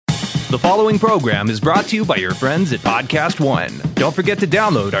The following program is brought to you by your friends at Podcast One. Don't forget to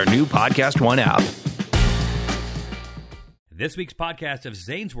download our new Podcast One app. This week's podcast of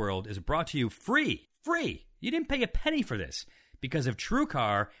Zane's World is brought to you free. Free! You didn't pay a penny for this because of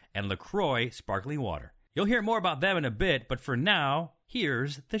TrueCar and LaCroix Sparkling Water. You'll hear more about them in a bit, but for now,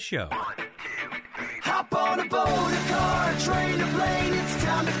 here's the show. Hop on a boat, a car, a train, a plane. It's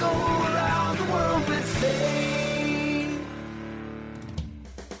time to go around the world with Zane.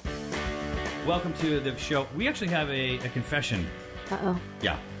 Welcome to the show. We actually have a confession. Uh-oh.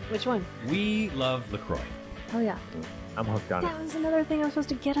 Yeah. Which one? We love LaCroix. Oh, yeah. I'm hooked on it. That was another thing I was supposed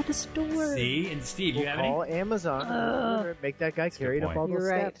to get at the store. See? And Steve, you have any? Call Amazon. Make that guy carry it up all those You're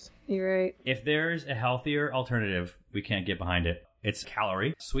right. steps. You're right. If there's a healthier alternative, we can't get behind it. It's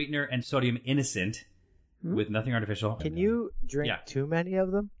calorie, sweetener, and sodium innocent with nothing artificial. Can you drink Yeah. too many of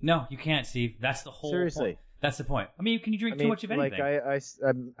them? No, you can't, Steve. That's the whole Seriously. point. That's the point. I mean, can you drink too much of anything? Like I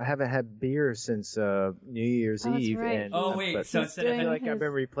haven't had beer since New Year's Oh, that's Eve. right. And, Oh, wait, but so I instead of feel like his- I've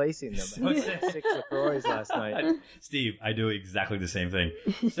been replacing them. I had 6 LaCroix last night. Steve, I do exactly the same thing.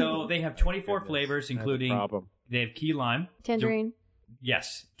 So they have 24 flavors, I have a including problem. they have key lime. Tangerine.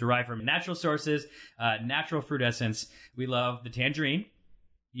 Yes, derived from natural sources, natural fruit essence. We love the tangerine.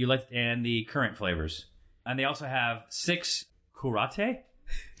 You like and the currant flavors, and they also have 6 curate.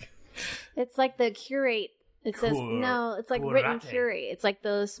 It's like the curate. It says, no, it's like written Curate. curate. It's like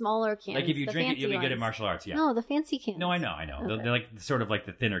the smaller cans. Like if you the drink it, fancy you'll be good at ones. martial arts. Yeah. No, the fancy cans. No, I know. Okay. They're like sort of like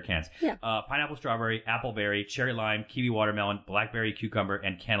the thinner cans. Yeah. Pineapple, strawberry, appleberry, cherry lime, kiwi watermelon, blackberry cucumber,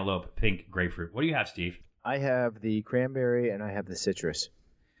 and cantaloupe pink grapefruit. What do you have, Steve? I have the cranberry and I have the citrus.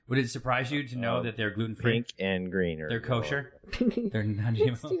 Would it surprise you to know that they're gluten free? Pink and green. They're kosher. Pink. They're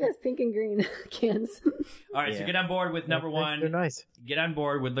non-GMO. Steve has pink and green cans. All right, so Yeah. get on board with number one. They're nice. Get on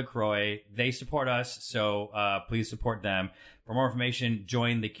board with LaCroix. They support us, so please support them. For more information,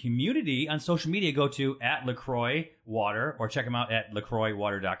 join the community on social media. Go to @LaCroix Water or check them out at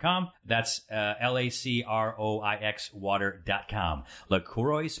LaCroixWater.com. That's LACROIX Water.com.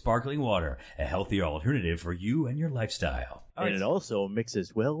 LaCroix Sparkling Water, a healthier alternative for you and your lifestyle. All And right, it also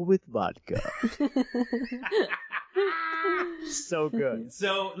mixes well with vodka. So good.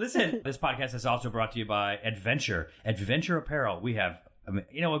 so listen, this podcast is also brought to you by Adventure Apparel. We have,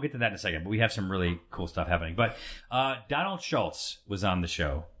 we'll get to that in a second, but we have some really cool stuff happening. But Donald Schultz was on the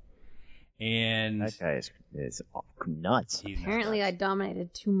show, and That guy is nuts. he's Apparently, I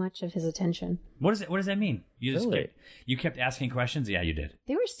dominated too much of his attention. What does that mean? You just Really? you kept asking questions. Yeah, you did.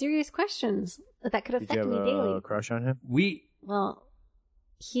 They were serious questions that could Did affect you me have daily. a crush on him? Well,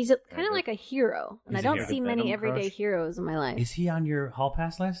 he's kind of like a hero, and He's I a don't hero. see many Venom everyday crush? heroes in my life. Is he on your hall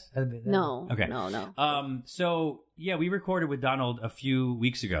pass list? No. Okay. No. So yeah, we recorded with Donald a few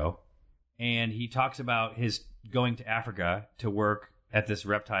weeks ago, and he talks about his going to Africa to work at this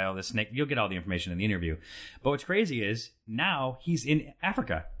reptile, this snake. You'll get all the information in the interview. But what's crazy is now he's in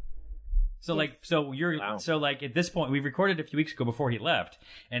Africa. So at this point, we recorded a few weeks ago before he left,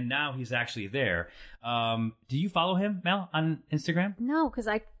 and now he's actually there. Do you follow him, Mel, on Instagram? No, because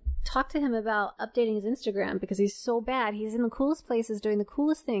I talked to him about updating his Instagram because he's so bad. He's in the coolest places doing the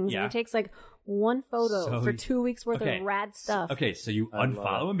coolest things, Yeah. and he takes like one photo So for he- 2 weeks worth Okay. of rad stuff. Okay, so you I love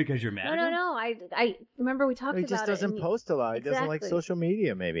unfollow him because you're mad at him? No. I remember we talked He about just it. doesn't and post a lot. He doesn't like Exactly. social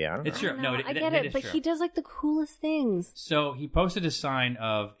media, maybe. I don't know. It's true. No, I get that it, is but true. he does like the coolest things. So he posted a sign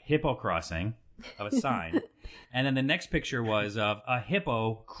of hippo crossing, of a sign, and then the next picture was of a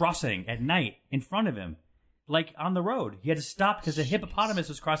hippo crossing at night in front of him, like on the road. He had to stop because a hippopotamus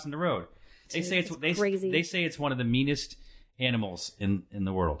was crossing the road. They say it's crazy. They say it's one of the meanest animals in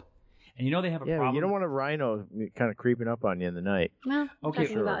the world, and you know they have a Yeah, problem. you don't want a rhino kind of creeping up on you in the night. Well, Okay,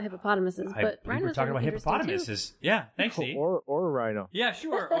 talking sure. about hippopotamuses, I but believe we're rhinos talking are about interesting, too. hippopotamuses. Yeah, thanks, Steve. Or a rhino. Yeah,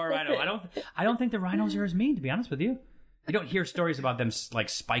 sure. Or rhino. I don't think the rhinos are as mean, to be honest with you. You don't hear stories about them like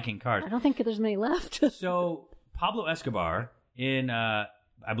spiking cars. I don't think there's many left. So Pablo Escobar in, I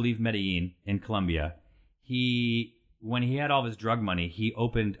believe, Medellin in Colombia, when he had all this drug money, he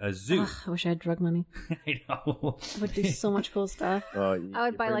opened a zoo. Ugh, I wish I had drug money. I know. I would do so much cool stuff. I I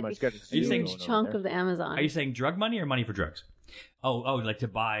would buy like a you saying huge chunk of the Amazon. Are you saying drug money or money for drugs? Oh, like to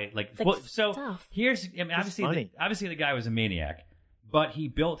buy like. Like well, so stuff. here's, I mean, obviously the guy was a maniac, but he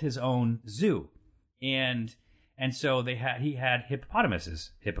built his own zoo, and so he had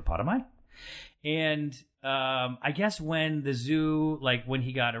hippopotami, and I guess when the zoo, like when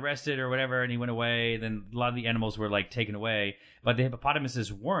he got arrested or whatever, and he went away, then a lot of the animals were like taken away, but the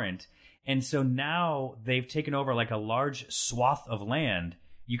hippopotamuses weren't. And so now they've taken over like a large swath of land.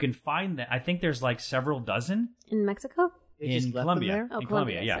 You can find that. I think there's like several dozen In Mexico? They just in left them Colombia. there? Oh, In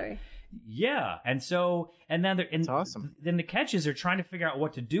Colombia, yeah. sorry. Yeah, and then That's awesome. Then the catch is they're trying to figure out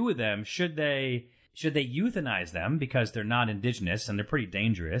what to do with them. Should they euthanize them because they're not indigenous and they're pretty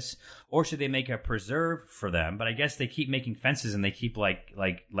dangerous, or should they make a preserve for them? But I guess they keep making fences and they keep like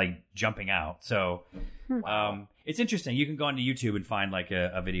jumping out. So it's interesting. You can go onto YouTube and find like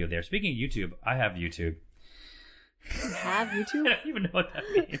a video there. Speaking of YouTube, I have YouTube. You have YouTube? I don't even know what that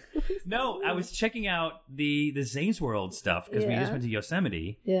means. No, I was checking out the Zane's World stuff because we Yeah. just went to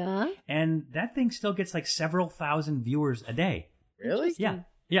Yosemite. Yeah. And that thing still gets like several thousand viewers a day. Really?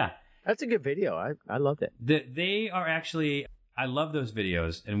 Yeah. That's a good video. I loved it. They are actually. I love those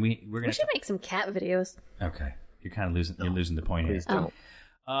videos, and we're gonna. We should make some cat videos. Okay, you're kind of losing the point Please here. don't.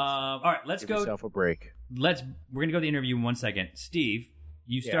 All right, let's Give go. yourself a break. We're gonna go to the interview in 1 second. Steve,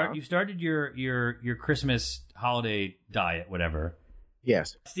 you started your Christmas holiday diet, whatever.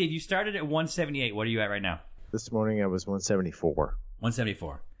 Yes. Steve, you started at 178. What are you at right now? This morning I was 174.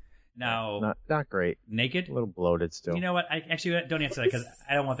 174. Now, Not great. naked. A little bloated still. You know what? I actually don't answer that because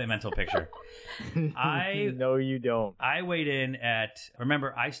I don't want that mental picture. No, you don't. I weighed in at.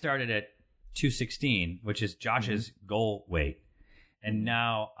 Remember, I started at 216, which is Josh's goal weight, and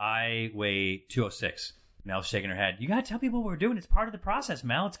now I weigh 206. Mel's shaking her head. You gotta tell people what we're doing. It's part of the process,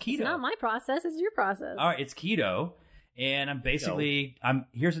 Mel. It's keto. It's not my process. It's your process. All right, it's keto, and I'm basically.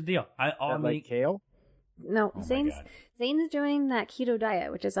 Here's the deal. Like kale? No, Oh my Zane's God. doing that keto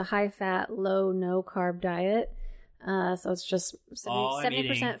diet, which is a high fat, low no carb diet. So it's just All I'm 70%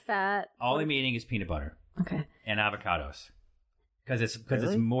 eating- fat. All I'm eating is peanut butter Okay. and avocados because it's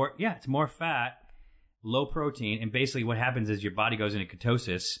Really? more. Yeah, it's more fat, low protein, and basically what happens is your body goes into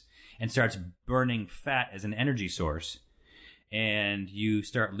ketosis and starts burning fat as an energy source, and you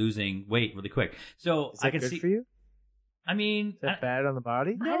start losing weight really quick. So Is that I can good see. for you? I mean, Is that bad on the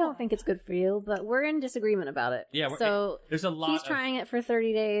body? I don't think it's good for you, but we're in disagreement about it. Yeah, so there's a lot. he's trying it for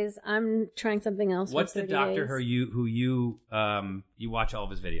 30 days. I'm trying something else. What's for the 30 doctor days. who you watch all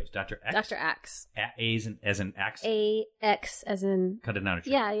of his videos? Dr. X? Dr. Axe. As an Axe? AX as in. Cut it down a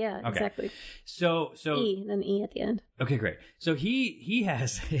tree. Yeah, Okay. exactly. So E, then E at the end. okay, great. So he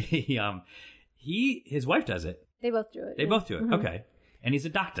has his wife does it. They both do it. They yeah. both do it. Mhm. Okay. And he's a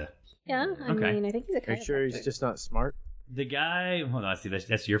doctor. Yeah, I Okay. mean, I think he's a Are you sure chiropractor. he's just not smart? The guy, hold on, see,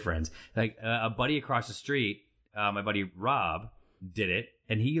 that's your friends. Like a buddy across the street, my buddy Rob did it,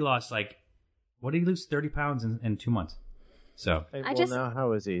 and he lost what did he lose? 30 pounds in 2 months. So, Now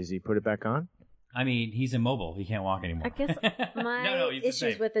how is he? Is he put it back on? I mean, he's immobile. He can't walk anymore. I guess my No, he's the issues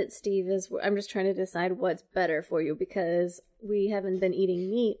same. with it, Steve, is I'm just trying to decide what's better for you because we haven't been eating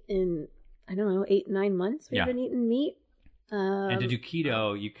meat in, I don't know, 8-9 months. We've Yeah. been eating meat. And to do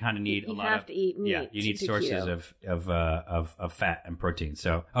keto, you kind of need you a lot have of to eat meat Yeah, you to need do sources keto. of fat and protein.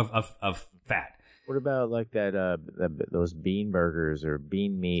 So of fat. What about like those bean burgers or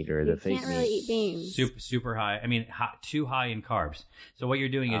bean meat or the You fake can't meat? really eat beans. Super high. I mean, too high in carbs. So what you're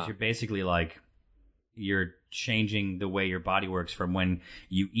doing is you're basically you're changing the way your body works from when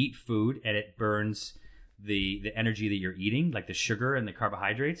you eat food and it burns the energy that you're eating, like the sugar and the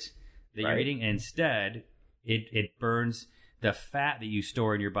carbohydrates that you're Right. eating. And instead, it burns the fat that you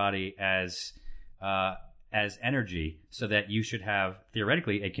store in your body as energy, so that you should have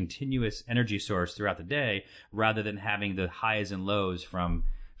theoretically a continuous energy source throughout the day, rather than having the highs and lows from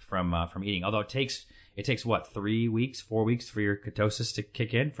eating. Although it takes what, 3 weeks, 4 weeks for your ketosis to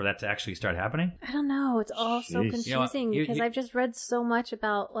kick in, for that to actually start happening. I don't know. It's all so Jeez. You know what? confusing because I've just read so much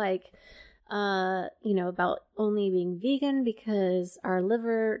about about only being vegan because our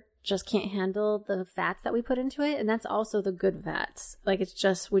liver just can't handle the fats that we put into it, and that's also the good fats. It's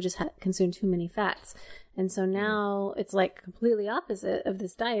just we just consume too many fats, and so now it's completely opposite of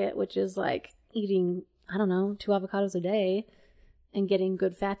this diet, which is eating 2 avocados a day and getting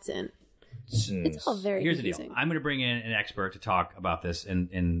good fats in. It's all very Here's the confusing. deal. I'm going to bring in an expert to talk about this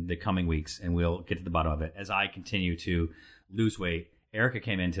in the coming weeks, and we'll get to the bottom of it as I continue to lose weight. Erica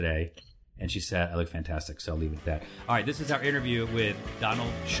came in today, and she said I look fantastic, so I'll leave it at that. All right, this is our interview with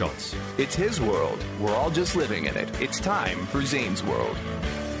Donald Schultz. It's his world. We're all just living in it. It's time for Zane's World.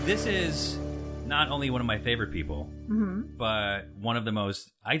 This is not only one of my favorite people, but one of the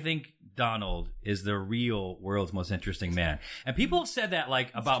most, I think Donald is the real world's most interesting man. And people have said that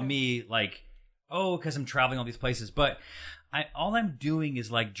about me, because I'm traveling all these places, but all I'm doing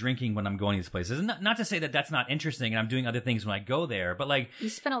is drinking when I'm going to these places. And not to say that that's not interesting, and I'm doing other things when I go there, but You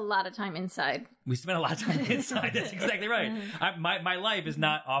spend a lot of time inside. we spend a lot of time inside. That's exactly right. My life is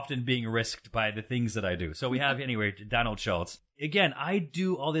not often being risked by the things that I do. So we have, anyway, Donald Schultz. Again, I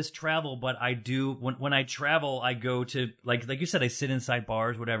do all this travel, but I do, when I travel, I go to, like you said, I sit inside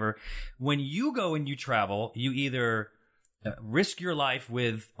bars, whatever. When you go and you travel, you either risk your life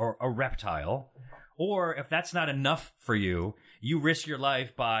with a reptile, or if that's not enough for you, you risk your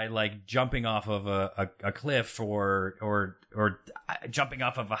life by like jumping off of a cliff or jumping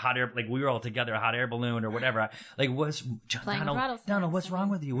off of a hot air, like we were all together, a hot air balloon or whatever. Like what's Donald, what's wrong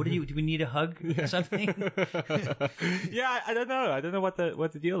with you? What do we need a hug or something? Yeah, I don't know. I don't know what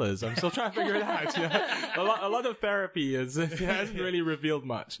the deal is. I'm still trying to figure it out. Yeah. A lot of therapy hasn't really revealed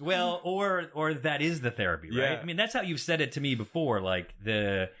much. Well, or that is the therapy, right? Yeah. I mean, that's how you've said it to me before. Like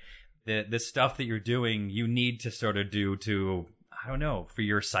the stuff that you're doing, you need to sort of do to, I don't know, for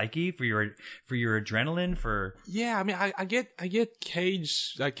your psyche, for your adrenaline, for Yeah, I mean, I get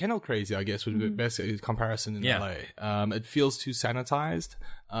cage, like kennel crazy, I guess would be the best comparison in LA. It feels too sanitized.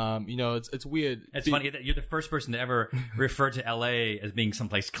 It's weird. It's funny that you're the first person to ever refer to LA as being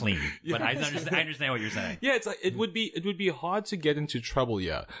someplace clean. But I understand what you're saying. Yeah, it's like it would be hard to get into trouble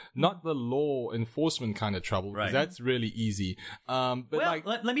here. Not the law enforcement kind of trouble, because Right. that's really easy. But Well, like,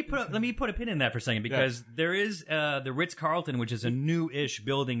 let me put a pin in that for a second, because there is the Ritz-Carlton, which is a new-ish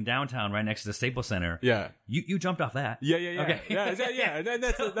building downtown right next to the Staples Center. yeah. You jumped off that. Yeah. Okay. Yeah.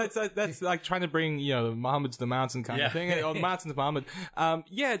 That's like trying to bring Muhammad to the mountain kind of thing, or the mountain to Muhammad.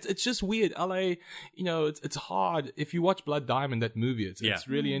 It's just weird. LA, it's hard. If you watch Blood Diamond, that movie, it's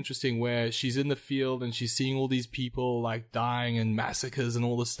really interesting, where she's in the field and she's seeing all these people like dying and massacres and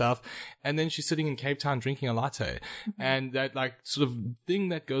all this stuff, and then she's sitting in Cape Town drinking a latte, and that like sort of thing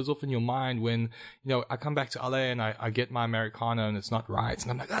that goes off in your mind when I come back to LA and I get my Americano and it's not right,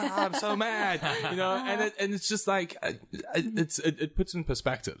 and I'm like, I'm so mad, and it's just like it puts in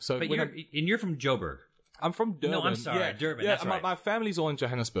perspective. So But when you're from Joburg. I'm from Durban. No, I'm sorry, Yeah, Durban, Yeah, that's right. my family's all in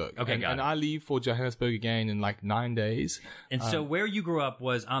Johannesburg. Okay, got and it. I leave for Johannesburg again in like 9 days And so where you grew up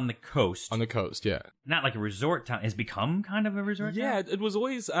was on the coast, on the coast. Yeah. not like a resort town. It's become kind of a resort town? Yeah, it was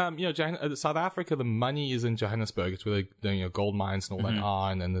always, South Africa, the money is in Johannesburg. It's where the gold mines and all that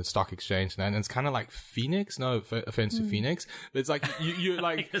are, and the stock exchange and that. And it's kind of like Phoenix. No offense to Phoenix, but it's like you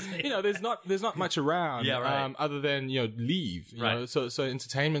like, there's not much around. Yeah, right. Other than leave. You Right. know? So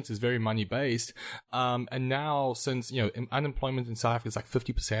entertainment is very money based. And now since unemployment in South Africa is like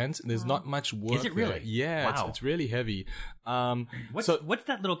 50%, there's not much work. Is it really? there. Yeah, Wow. it's really heavy. What's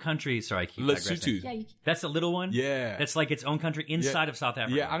that little country? Sorry, I keep digressing. Lesotho. Yeah, That's a little one? Yeah. That's like its own country inside of South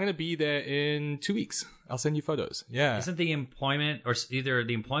Africa. Yeah, I'm gonna be there in 2 weeks. I'll send you photos. Yeah. Isn't the employment, or either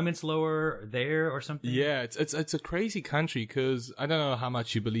the employment's lower there or something? Yeah, it's a crazy country, because I don't know how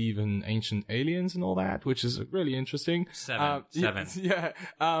much you believe in ancient aliens and all that, which is really interesting. Seven. Yeah.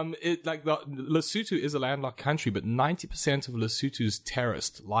 Lesotho is a landlocked country, but 90% of Lesotho is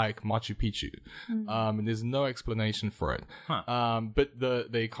terraced, like Machu Picchu. And there's no explanation for it. But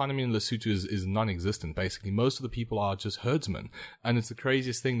the economy in Lesotho is non-existent, basically. Most of the people are just herdsmen. And it's the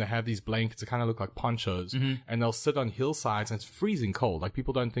craziest thing. They have these blankets that kind of look like ponchos, and they'll sit on hillsides, and it's freezing cold. Like,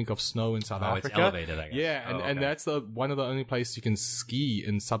 people don't think of snow in South Africa. It's elevated, I guess. Yeah, and, Oh, and okay. that's one of the only places you can ski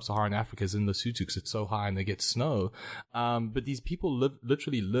in sub-Saharan Africa is in Lesotho, because it's so high and they get snow. But these people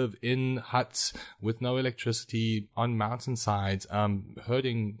literally live in huts with no electricity on mountainsides,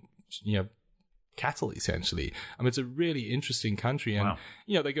 herding, cattle, essentially. I mean, it's a really interesting country, and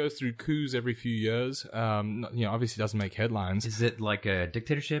Wow. they go through coups every few years. Obviously doesn't make headlines. Is it like a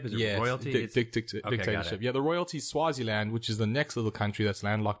dictatorship? Is it royalty? Got it. Yeah, the royalty's Swaziland, which is the next little country that's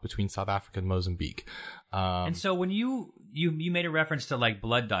landlocked between South Africa and Mozambique. And so when you made a reference to like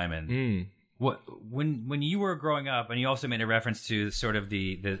Blood Diamond, when you were growing up, and you also made a reference to sort of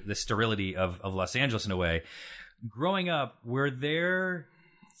the sterility of Los Angeles in a way. Growing up, were there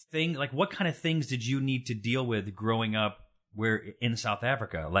what kind of things did you need to deal with growing up where in South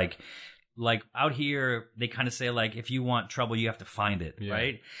Africa? Like out here, they kind of say like, if you want trouble, you have to find it,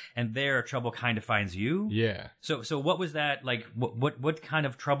 right? And there, trouble kind of finds you. Yeah. So what was that like? What kind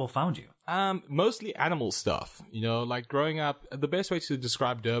of trouble found you? Mostly animal stuff. Like growing up, the best way to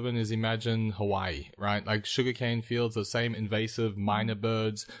describe Durban is imagine Hawaii, right? Like sugarcane fields, the same invasive minor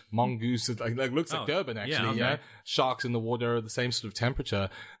birds, mongoose, like looks like Durban actually, okay. Sharks in the water, the same sort of temperature.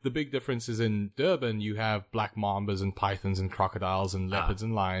 The big difference is in Durban, you have black mambas and pythons and crocodiles and leopards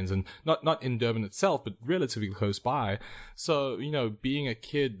and lions, and not in Durban itself, but relatively close by. So, being a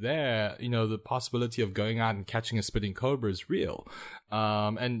kid there, the possibility of going out and catching a spitting cobra is real.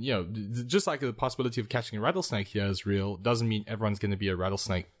 And just like the possibility of catching a rattlesnake here is real, doesn't mean everyone's going to be a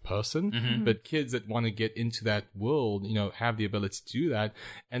rattlesnake person, but kids that want to get into that world, have the ability to do that.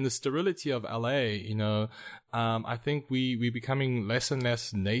 And the sterility of LA, I think we're becoming less and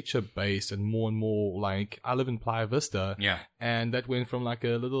less nature-based and more like, I live in Playa Vista. Yeah. And that went from like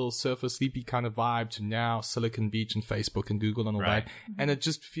a little surfer sleepy kind of vibe to now Silicon Beach and Facebook and Google and all Right. that. And it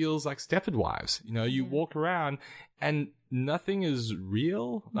just feels like Stepford Wives. You know, you walk around and nothing is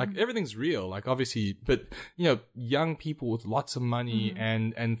real. Like everything's real, like obviously, but you know, young people with lots of money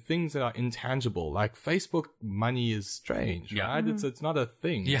and things that are intangible. Like Facebook money is strange, Yeah. right? It's not a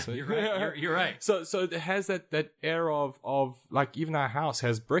thing. Yeah, So- you're right. You're right. So it has that air of like, even our house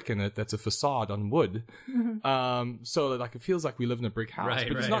has brick in it that's a facade on wood. So like it feels like we live in a brick house, Right,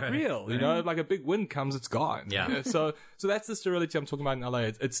 but it's right, not right. real. You know, like a big wind comes, it's gone. Yeah. So that's the sterility I'm talking about in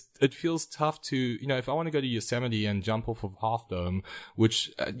LA. It feels tough to, you know, if I want to go to Yosemite and jump off of Half Dome,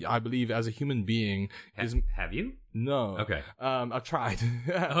 which I believe as a human being is Have you? no. Okay. I've tried.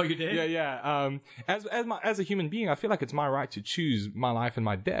 Oh, you did? Yeah. As a human being, I feel like it's my right to choose my life and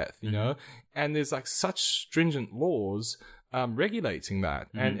my death, you know? And there's like such stringent laws regulating that.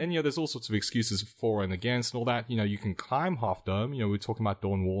 And you know, there's all sorts of excuses for and against and all that. You know, you can climb Half Dome, you know, we're talking about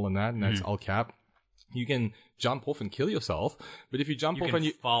Dawn Wall and that, and that's El Cap. You can jump off and kill yourself, but if you jump You off can and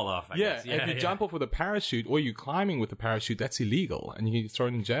you fall off, I guess. if you jump off with a parachute or you climbing with a parachute, that's illegal and you get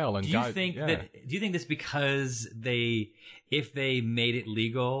thrown in jail. And Do you think that's because if they made it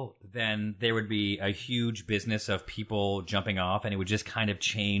legal, then there would be a huge business of people jumping off, and it would just kind of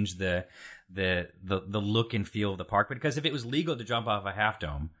change the look and feel of the park? Because if it was legal to jump off a Half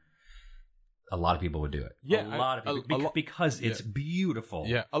Dome, a lot of people would do it. Yeah, a lot of people because it's beautiful.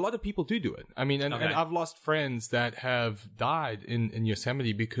 Yeah, a lot of people do it. I mean, and I've lost friends that have died in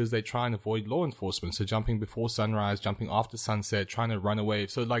Yosemite because they try and avoid law enforcement. So jumping before sunrise, jumping after sunset, trying to run away.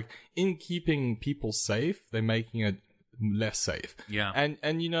 So like in keeping people safe, they're making it less safe. Yeah.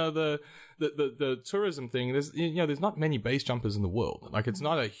 And you know, the tourism thing, there's not many base jumpers in the world. Like it's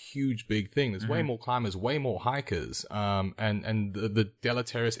not a huge big thing. There's way more climbers, way more hikers, and the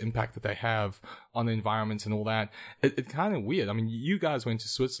deleterious impact that they have on the environment and all that. It's kind of weird. I mean, you guys went to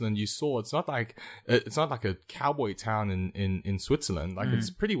Switzerland, you saw it's not like a cowboy town in Switzerland. Like it's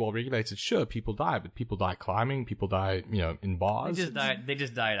pretty well regulated. Sure, people die, but people die climbing, people die, you know, in bars. They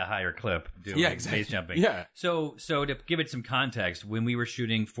just die at a higher clip doing base jumping. Yeah. So to give it some context, when we were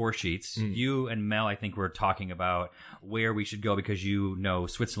shooting Four Sheets, you and Mel, I think, were talking about where we should go because you know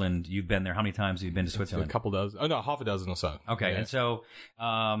Switzerland. You've been there. How many times have you been to Switzerland? A couple dozen. Oh no, half a dozen or so. Okay, Yeah. and so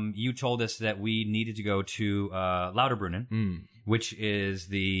you told us that we needed to go to Lauterbrunnen, which is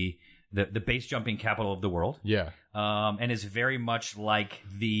the base jumping capital of the world. Yeah. And is very much like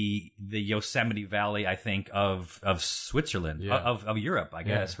the Yosemite Valley, I think, of Switzerland, Yeah. of Europe, I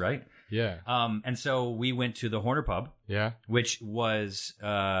guess, right? Yeah. And so we went to the Horner Pub, Yeah. which was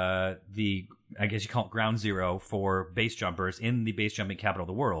I guess you call it ground zero for base jumpers in the base jumping capital of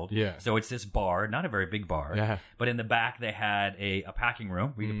the world. Yeah. So it's this bar, not a very big bar, Yeah. but in the back they had a packing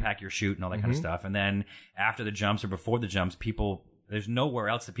room where you could pack your chute and all that kind of stuff. And then after the jumps or before the jumps, there's nowhere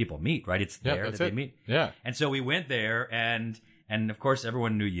else that people meet, right? It's Yeah, there that's that it. they meet. Yeah. And so we went there and of course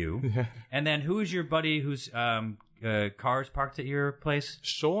everyone knew you. And then who is your buddy whose cars parked at your place?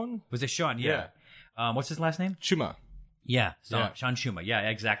 Sean Was it Sean? Yeah. What's his last name? Chuma. Yeah, Yeah. Sean Schuma. Yeah,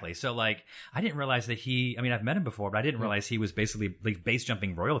 exactly. So, like, I didn't realize that I've met him before, but I didn't realize he was basically like base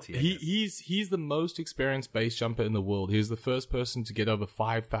jumping royalty. I guess. He's the most experienced base jumper in the world. He's the first person to get over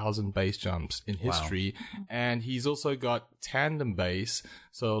 5,000 base jumps in history, and he's also got tandem base.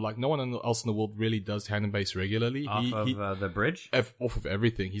 So like no one else in the world really does tandem base regularly. Off of the bridge? Off of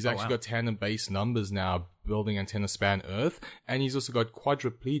everything. He's actually got tandem base numbers now, building antenna span Earth, and he's also got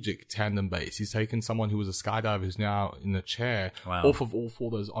quadriplegic tandem base. He's taken someone who was a skydiver who's now in a chair off of all four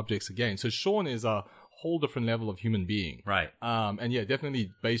of those objects again. So Sean is a whole different level of human being. Right. And yeah,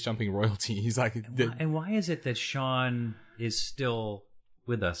 definitely base jumping royalty. He's like... And why is it that Sean is still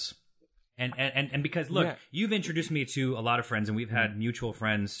with us? And because look, you've introduced me to a lot of friends, and we've had mutual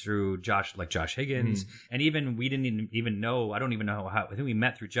friends through Josh Higgins, and even we didn't even know. I don't even know how. I think we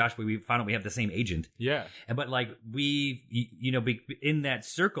met through Josh, but we found out we have the same agent. Yeah. But like in that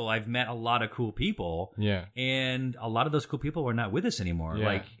circle, I've met a lot of cool people. Yeah. And a lot of those cool people are not with us anymore.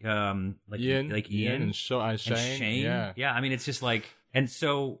 Yeah. Like Ian and Shane. Yeah. I mean, it's just like, and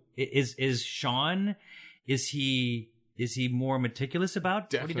so is Sean? Is he more meticulous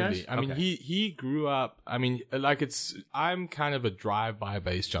about what he does? Definitely. I mean, he grew up. I mean, like I'm kind of a drive-by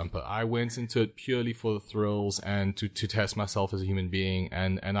base jumper. I went into it purely for the thrills and to test myself as a human being.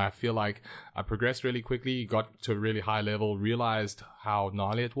 And I feel like I progressed really quickly, got to a really high level, realized how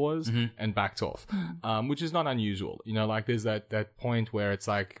gnarly it was and backed off, which is not unusual. You know, like there's that point where it's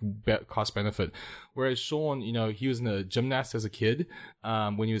like cost benefit. Whereas Sean, you know, he was a gymnast as a kid.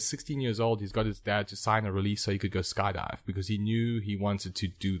 When he was 16 years old, he's got his dad to sign a release so he could go skydive because he knew he wanted to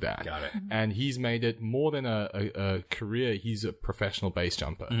do that. Got it. And he's made it more than a career. He's a professional base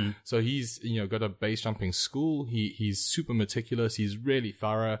jumper. So he's, you know, got a base jumping school. He's super meticulous. He's really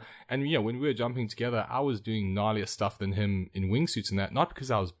thorough. And, you know, when we were jumping together, I was doing gnarlier stuff than him in wingsuits and that. Not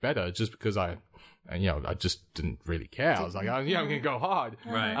because I was better, just because I just didn't really care. I was like, I'm going to go hard.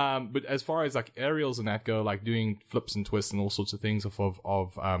 Right. But as far as like aerials and that go, like doing flips and twists and all sorts of things of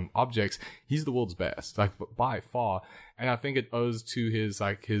objects, he's the world's best, like by far. And I think it owes to his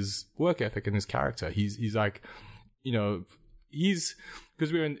work ethic and his character. He's like, you know,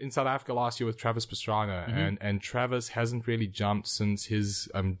 because we were in South Africa last year with Travis Pastrana, and Travis hasn't really jumped since his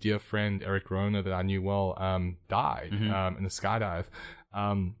dear friend Eric Rona that I knew well died in a skydive.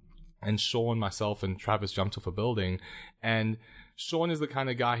 And Sean, myself, and Travis jumped off a building. And Sean is the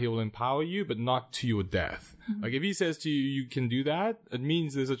kind of guy, he will empower you, but not to your death. Like, if he says to you, you can do that, it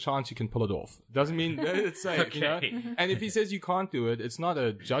means there's a chance you can pull it off. Doesn't mean it's safe, you know? And if he says you can't do it, it's not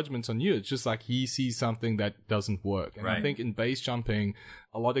a judgment on you. It's just like he sees something that doesn't work. And I think in base jumping,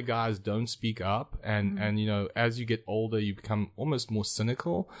 a lot of guys don't speak up. And you know, as you get older, you become almost more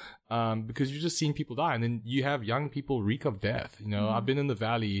cynical because you've just seen people die. And then you have young people reek of death. You know, I've been in the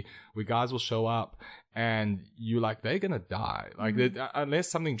valley where guys will show up and you're like, they're going to die. Like, unless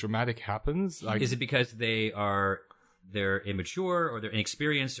something dramatic happens. Like, is it because they're immature or they're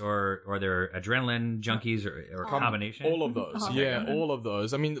inexperienced or they're adrenaline junkies or a combination? All of those. All of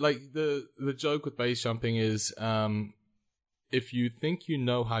those. I mean, like the joke with base jumping is, if you think you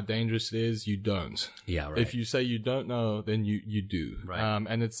know how dangerous it is, you don't. Yeah, right. If you say you don't know, then you do. Right.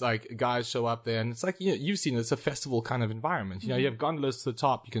 And it's like guys show up there, and it's like, you know, you've seen it, it's a festival kind of environment. You know, you have gondolas to the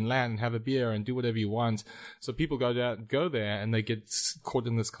top, you can land and have a beer and do whatever you want. So people go there, and they get caught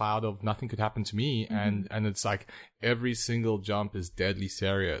in this cloud of nothing could happen to me, and it's like every single jump is deadly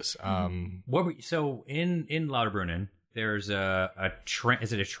serious. So in Lauterbrunnen, there's a train.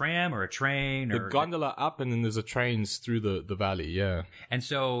 Is it a tram or a train? The gondola up, and then there's a trains through the valley. Yeah. And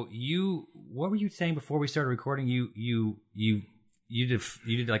so what were you saying before we started recording? You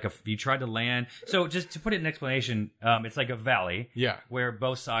tried to land. So just to put it in explanation, it's like a valley. Yeah. Where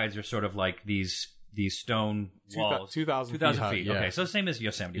both sides are sort of like these stone walls. 2,000 feet. Yeah. Okay, so same as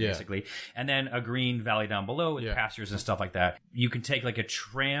Yosemite, basically. And then a green valley down below with pastures and stuff like that. You can take like a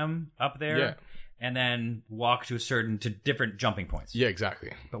tram up there. Yeah. And then walk to different jumping points. Yeah,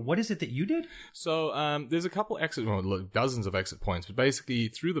 exactly. But what is it that you did? So there's a couple dozens of exit points, but basically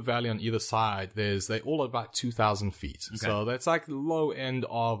through the valley on either side, they all about 2,000 feet. Okay. So that's like the low end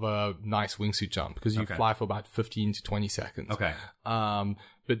of a nice wingsuit jump because you fly for about 15 to 20 seconds. Okay.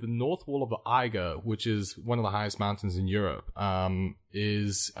 But the north wall of the Eiger, which is one of the highest mountains in Europe,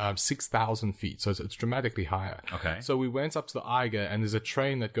 is 6,000 feet. So it's dramatically higher. Okay. So we went up to the Eiger, and there's a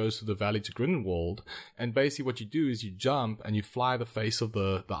train that goes through the valley to Grindelwald. And basically what you do is you jump and you fly the face of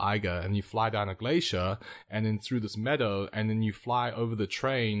the Eiger, and you fly down a glacier and then through this meadow, and then you fly over the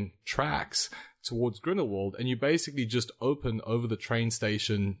train tracks towards Grindelwald, and you basically just open over the train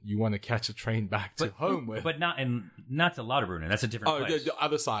station you want to catch a train back to home with. But not to Lauterbrunnen. That's a different place. The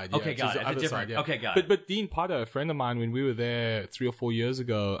other side. Yeah. Okay, got it. Other different. side, yeah. Okay, got it. But Dean Potter, a friend of mine, when we were there 3 or 4 years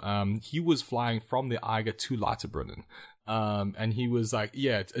ago, he was flying from the Eiger to Lauterbrunnen. And he was like,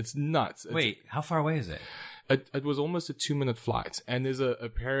 it's nuts. Wait, how far away is it? It was almost a 2-minute flight, and there's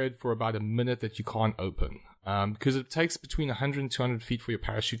a period for about a minute that you can't open. Because it takes between 100 and 200 feet for your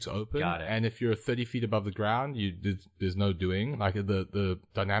parachute to open. Got it. And if you're 30 feet above the ground, there's no doing. Like the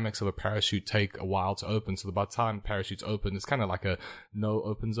dynamics of a parachute take a while to open. So by the time the parachute's open, it's kind of like a no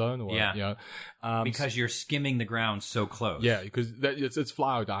open zone. Or, you know, because you're skimming the ground so close. Yeah, because it's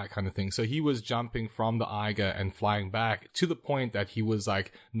fly or die kind of thing. So he was jumping from the Eiger and flying back to the point that he was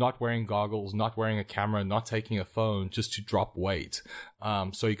like not wearing goggles, not wearing a camera, not taking a phone, just to drop weight.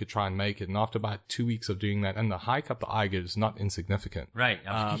 So he could try and make it. And after about 2 weeks of doing that, and the hike up the Eiger is not insignificant. Right.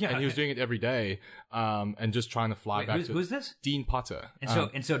 And he was doing it every day, and just trying to fly back. Who's this? Dean Potter.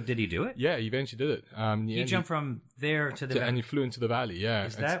 And so did he do it? Yeah, he eventually did it. He jumped from there to the valley. And he flew into the valley, yeah.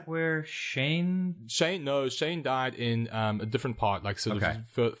 Is that where Shane died in a different part, like sort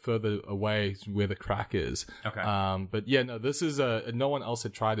of further away where the crack is. Okay. But yeah, no, this is no one else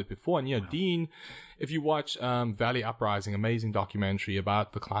had tried it before. And Dean, if you watch Valley Uprising, amazing documentary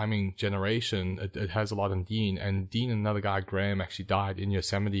about the climbing generation, it has a lot on Dean. And Dean and another guy, Graham, actually died in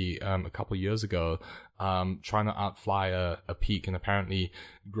Yosemite a couple of years ago, trying to outfly a peak. And apparently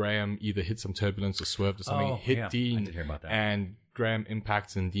Graham either hit some turbulence or swerved or something, hit Dean, I did hear about that. and Graham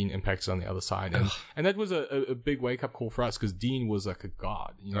impacts and Dean impacts on the other side. And that was a big wake-up call for us because Dean was like a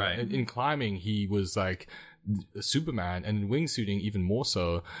god. You know? Right. In climbing, he was like Superman, and in wingsuiting even more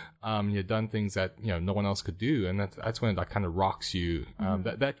so. He had done things that, you know, no one else could do, and that's when it like kind of rocks you.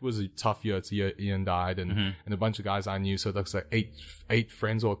 That was a tough year. It's the year Ian died, and a bunch of guys I knew. So that's like eight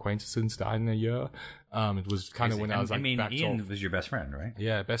friends or acquaintances died in a year. It was kind of when I was like, I mean, backed Ian off. was your best friend, right?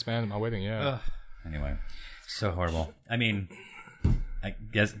 Yeah, best man at my wedding. Yeah. Anyway, so horrible. I mean, I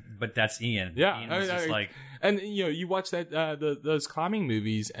guess, but that's Ian. Yeah, Ian was just like, and you know, you watch that those climbing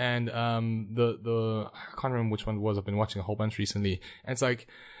movies, and the I can't remember which one it was. I've been watching a whole bunch recently, and it's like,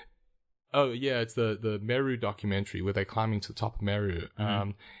 oh yeah, it's the Meru documentary where they're climbing to the top of Meru,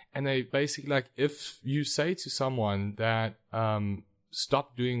 and they basically like, if you say to someone that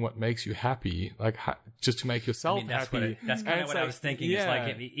stop doing what makes you happy, like just to make yourself happy. That's kind of what I was thinking. Yeah. It's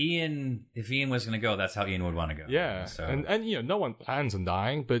like if Ian was going to go, that's how Ian would want to go. Yeah, So and you know, no one plans on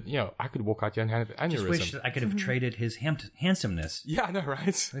dying, but you know, I could walk out here and have an I just aneurysm. wish that I could have traded his handsomeness. Yeah, I know,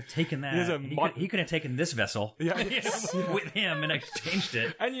 right? I've taken that. He has a He could have taken this vessel Yeah, with him and exchanged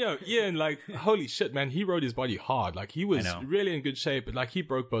it. And you know, Ian, like, holy shit, man, he rode his body hard. Like, he was I know. really in good shape, but like, he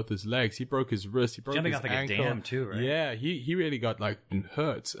broke both his legs, he broke his wrist, he broke Jumping his off like ankle. a dam too, right? Yeah, he really got like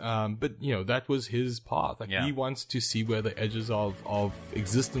hurt. But you know, that was his path. Like, Yeah. he wants to see where the edges of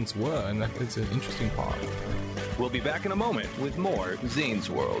existence were, and it's an interesting part. We'll be back in a moment with more Zane's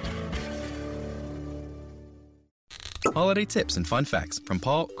World. Holiday tips and fun facts from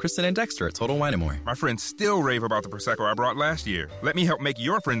Paul, Kristen, and Dexter at Total Wine & More. My friends still rave about the Prosecco I brought last year. Let me help make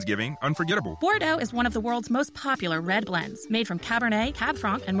your Friendsgiving unforgettable. Bordeaux is one of the world's most popular red blends, made from Cabernet, Cab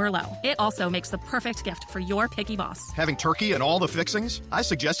Franc, and Merlot. It also makes the perfect gift for your picky boss. Having turkey and all the fixings? I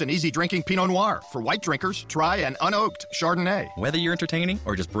suggest an easy-drinking Pinot Noir. For white drinkers, try an unoaked Chardonnay. Whether you're entertaining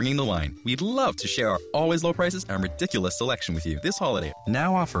or just bringing the wine, we'd love to share our always low prices and ridiculous selection with you this holiday.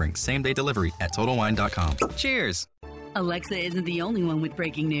 Now offering same-day delivery at TotalWine.com. Cheers! Alexa isn't the only one with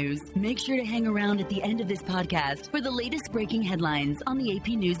breaking news. Make sure to hang around at the end of this podcast for the latest breaking headlines on the AP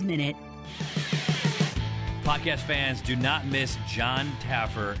News Minute. Podcast fans, do not miss John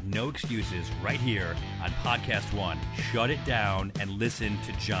Taffer, No Excuses, right here on Podcast One. Shut it down and listen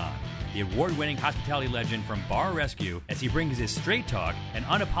to John, the award-winning hospitality legend from Bar Rescue, as he brings his straight talk and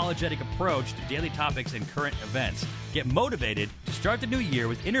unapologetic approach to daily topics and current events. Get motivated to start the new year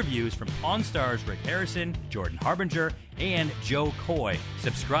with interviews from Pawn Stars Rick Harrison, Jordan Harbinger, and Joe Coy.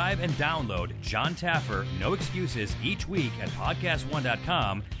 Subscribe and download John Taffer, No Excuses, each week at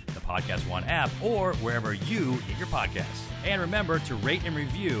PodcastOne.com, the Podcast One app, or wherever you get your podcasts. And remember to rate and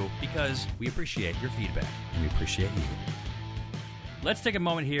review, because we appreciate your feedback, and we appreciate you. Let's take a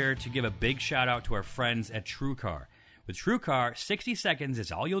moment here to give a big shout out to our friends at TrueCar. With TrueCar, 60 seconds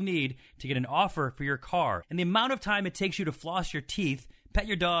is all you'll need to get an offer for your car. And the amount of time it takes you to floss your teeth, pet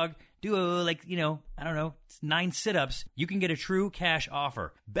your dog, do 9 sit-ups, you can get a true cash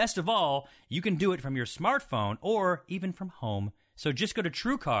offer. Best of all, you can do it from your smartphone or even from home. So just go to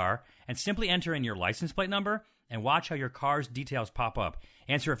TrueCar and simply enter in your license plate number and watch how your car's details pop up.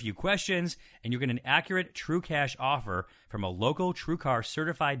 Answer a few questions, and you'll get an accurate true cash offer from a local TrueCar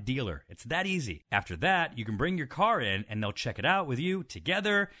certified dealer. It's that easy. After that, you can bring your car in, and they'll check it out with you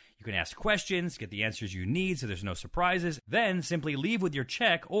together. You can ask questions, get the answers you need so there's no surprises. Then simply leave with your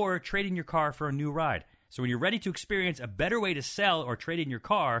check or trade in your car for a new ride. So when you're ready to experience a better way to sell or trade in your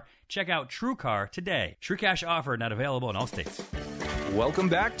car, check out TrueCar today. True cash offer not available in all states. Welcome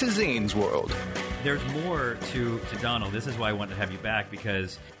back to Zane's World. There's more to Donald. This is why I wanted to have you back,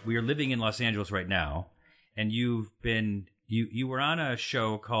 because we are living in Los Angeles right now, and you've been you were on a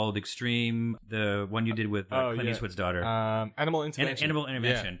show called Extreme, the one you did with Clint Eastwood's daughter, Animal Intervention. Animal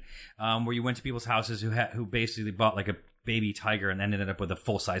Intervention, where you went to people's houses who basically bought like a baby tiger and then ended up with a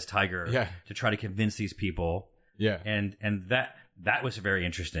full size tiger to try to convince these people. Yeah, and that was very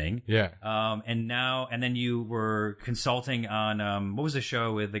interesting. Yeah. And then you were consulting on what was the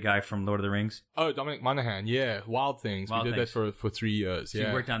show with the guy from Lord of the Rings? Oh, Dominic Monaghan. Yeah, Wild Things. We did that for 3 years. So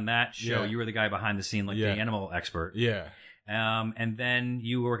you worked on that show. Yeah. You were the guy behind the scene, like the animal expert. Yeah. And then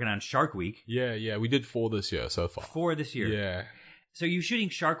you were working on Shark Week. Yeah. We did 4 this year so far. 4 this year. Yeah. So you're shooting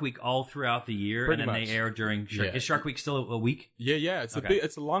Shark Week all throughout the year, Pretty and then much. they air during Shark. Yeah. Is Shark Week still a week? Yeah. It's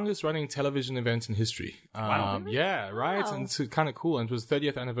it's the longest running television event in history. Wow. Yeah, right. Wow. And it's kind of cool. And it was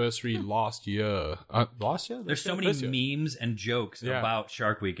 30th anniversary last year. Last year? There's so many memes and jokes about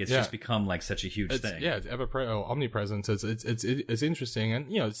Shark Week. It's just become like such a huge thing. Yeah, it's omnipresent. It's interesting,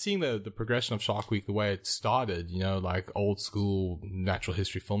 and seeing the progression of Shark Week, the way it started, like old school natural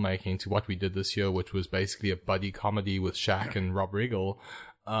history filmmaking, to what we did this year, which was basically a buddy comedy with Shaq and Rob Riggle.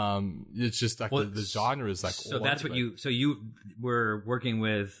 It's just like the genre is like. So that's what you. So you were working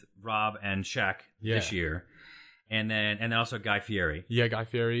with Rob and Shaq this year, and then also Guy Fieri. Yeah, Guy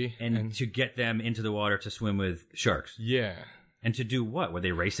Fieri, and to get them into the water to swim with sharks. Yeah. And to do what? Were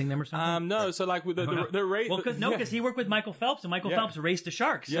they racing them or something? No. So like with the race. Well, because he worked with Michael Phelps, and Michael Phelps raced the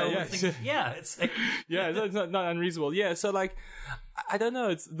sharks. So it's like it's not unreasonable. Yeah. So like, I don't know.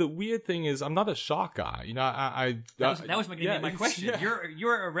 It's the weird thing is I'm not a shark guy. You know, that was my question.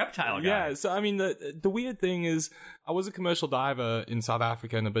 You're a reptile guy. Yeah. So I mean, the weird thing is I was a commercial diver in South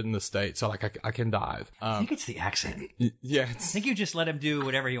Africa and a bit in the States. So like I can dive. I think it's the accent. Yeah. I think you just let him do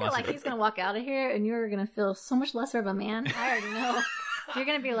whatever he wants. Like he's gonna walk out of here, and you're gonna feel so much lesser of a man. I already know. You're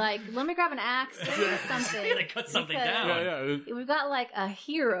gonna be like, let me grab an axe or something. You're gonna cut something down. We've got like a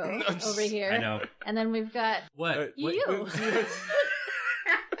hero over here. I know. And then we've got you.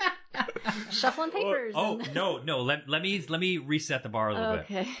 Shuffling papers. No. Let me reset the bar a little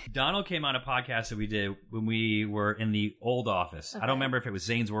bit. Donald came on a podcast that we did when we were in the old office. I don't remember if it was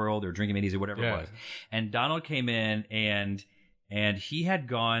Zane's World or Drinking Middies or whatever it was. And Donald came in and he had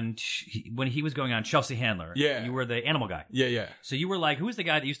gone when he was going on Chelsea Handler. Yeah, you were the animal guy. Yeah. So you were like, who was the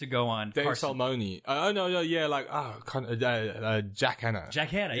guy that used to go on? Dave Salmoni. Jack Hanna. Jack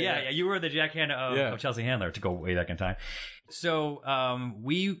Hanna. Yeah. You were the Jack Hanna of Chelsea Handler, to go way back in time. So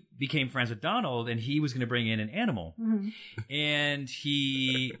we became friends with Donald, and he was going to bring in an animal, and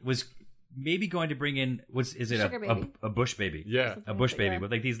he was maybe going to bring in a bush baby? Yeah, a bush baby with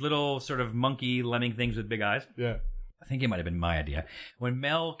like these little sort of monkey lemming things with big eyes. Yeah. I think it might have been my idea. When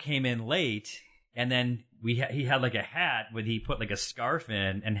Mel came in late, and then he had like a hat where he put like a scarf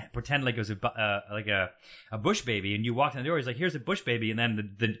in and pretended like it was a bush baby. And you walked in the door, he's like, "Here's a bush baby," and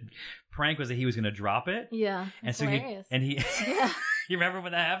then the prank was that he was going to drop it. Yeah, and so hilarious. You remember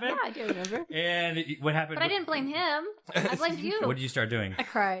when that happened? Yeah, I do remember. And what happened? But I didn't blame him. I blamed you. What did you start doing? I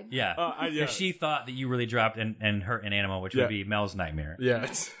cried. Yeah, because she thought that you really dropped and hurt an animal, which would be Mel's nightmare.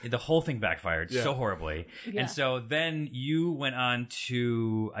 Yeah, the whole thing backfired so horribly. Yeah. And so then you went on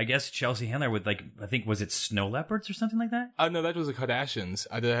to, I guess, Chelsea Handler with like, I think, was it snow leopards or something like that? Oh no, that was the Kardashians.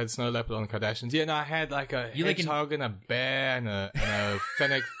 I had snow leopard on the Kardashians. Yeah, no, I had like a hedgehog and a bear and a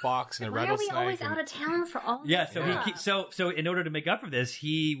fennec fox and a rattlesnake. Why are we always out of town for all? Yeah, so in order to make up for this,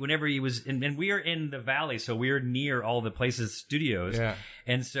 whenever he was, and we are in the valley, so we're near all the places studios. Yeah.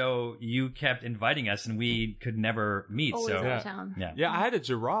 And so you kept inviting us, and we could never meet. Always out of town. Yeah, I had a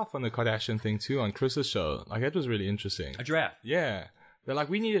giraffe on the Kardashian thing too on Chris's show. Like that was really interesting. A giraffe. Yeah. They're like,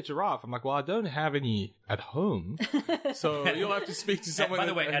 we need a giraffe. I'm like, well, I don't have any at home, so you'll have to speak to someone. By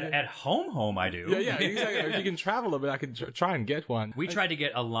the way, at home, I do. Yeah, exactly. If you can travel a bit, I could try and get one. We tried to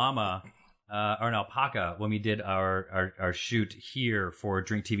get a llama or an alpaca when we did our shoot here for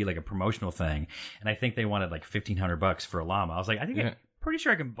Drink TV, like a promotional thing, and I think they wanted like $1,500 for a llama. I was like, I'm pretty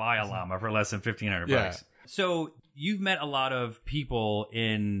sure I can buy a llama for less than $1,500. Yeah. So you've met a lot of people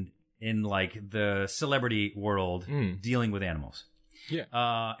in like the celebrity world dealing with animals.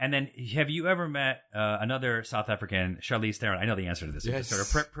 Yeah. And then have you ever met another South African, Charlize Theron? I know the answer to this. Yes.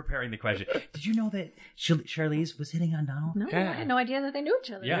 Just sort of preparing the question. Did you know that Charlize was hitting on Donald? No, I had no idea that they knew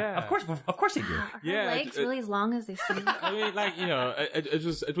each other. Yeah. Of course they do. Are her legs really as long as they seem? I mean, like, you know,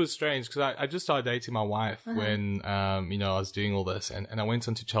 it was strange because I just started dating my wife when I was doing all this, and I went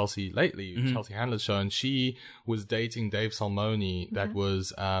on to Chelsea lately, Chelsea Handler's show, and she was dating Dave Salmoni, that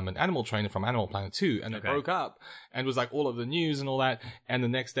was an animal trainer from Animal Planet 2, and they broke up, and it was like all of the news and all that. And the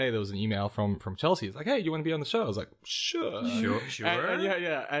next day there was an email from Chelsea. It's like, hey, you want to be on the show? I was like, sure. And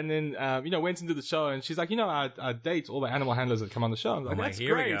yeah. And then, went into the show, and she's like, I date all the animal handlers that come on the show. I'm like, that's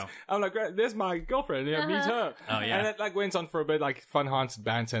great. I'm like, great. There's my girlfriend. Meet her. Oh, yeah. And it like went on for a bit, like fun-hearted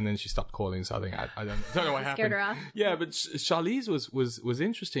banter, and then she stopped calling. So I think I don't know what happened. Scared her off. Yeah, but Charlize was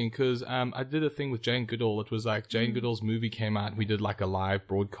interesting because I did a thing with Jane Goodall. It was like Jane Goodall's movie came out. We did like a live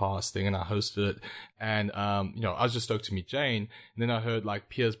broadcast thing, and I hosted it. And I was just stoked to meet Jane. And then I heard like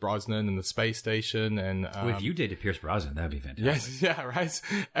Pierce Brosnan and the space station, and if you dated Pierce Brosnan, that'd be fantastic. Yes, yeah, right.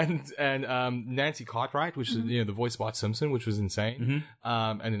 And Nancy Cartwright, which is the voice of Bart Simpson, which was insane.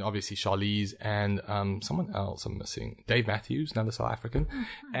 And then obviously Charlize and someone else I'm missing, Dave Matthews, another South African.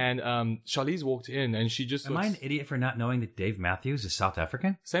 And Charlize walked in, and she just Am I an idiot for not knowing that Dave Matthews is South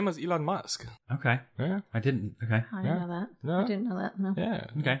African? Same as Elon Musk. Okay. Yeah, I didn't. Okay. I didn't know that. No. I didn't know that. No. Yeah.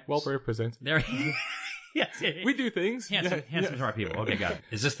 Okay. Well represented. There. Yes, we do things. Handsome, smart people. Okay, got it.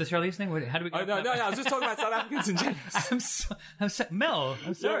 Is this the Charlize thing? How do we? No. I was just talking about South Africans in general. Mel.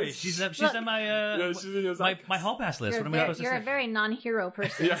 I'm sorry. Yes. She's on my my hall pass list. What am I supposed to say? You're a very non-hero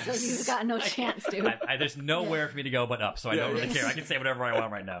person, so you've got no chance, dude. There's nowhere for me to go but up, so I don't really care. I can say whatever I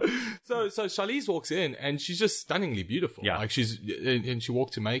want right now. So Charlize walks in and she's just stunningly beautiful. Yeah. Like and she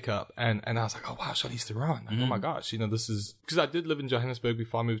walked to makeup and I was like, oh wow, Charlize Theron. Like, oh my gosh, this is because I did live in Johannesburg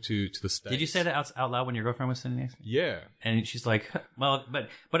before I moved to the States. Did you say that out loud when your girlfriend was sitting next to me? Yeah. And she's like, well,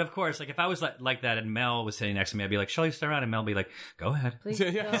 but of course, like if I was like that and Mel was sitting next to me, I'd be like, Charlize Theron, and Mel would be like, go ahead. Please,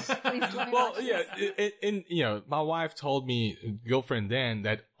 Please well, yeah. My wife told me, girlfriend Dan,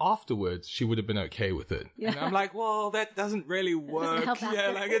 that afterwards she would have been okay with it. Yeah. And I'm like, well, that doesn't really work.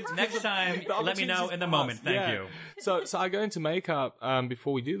 Next time, let me know in the moment. Thank you. So I go into makeup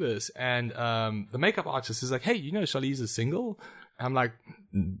before we do this, and the makeup artist is like, hey, Charlize is single? I'm like,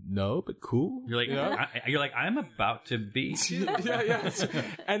 no, but cool. You're like, I'm about to be. yeah.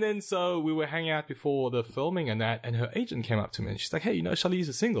 And then so we were hanging out before the filming and her agent came up to me and she's like, hey, Charlize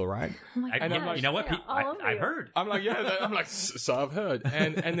is single, right? Oh my and I'm like, you know what? I've heard. I'm like, yeah. I'm like, so I've heard.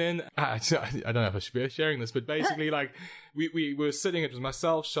 And then I don't know if I should be sharing this, but basically, like, we were sitting. It was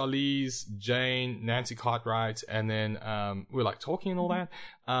myself, Charlize, Jane, Nancy Cartwright, and then we were like talking and all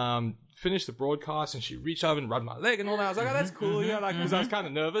that. Finished the broadcast and she reached over and rubbed my leg and all that. I was like, oh, that's cool. Because I was kind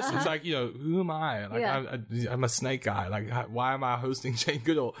of nervous. It's like, who am I? Like, I'm a snake guy. Like, why am I hosting Jane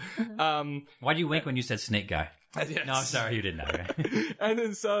Goodall? Why'd you wink when you said snake guy? Yes. No, I'm sorry, you didn't know. Right? And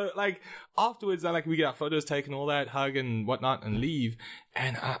then so, like, afterwards, we get our photos taken, all that, hug and whatnot, and leave.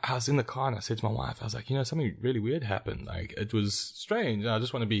 And I was in the car and I said to my wife, I was like, something really weird happened. Like, it was strange. I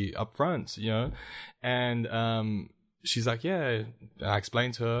just want to be upfront, And she's like, yeah. I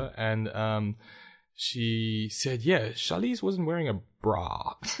explained to her, and she said, yeah, Charlize wasn't wearing a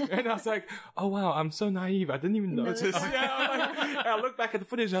bra. And I was like, oh wow, I'm so naive. I didn't even notice. I looked back at the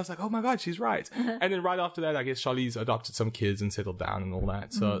footage and I was like, oh my God, she's right. And then right after that, I guess Charlize adopted some kids and settled down and all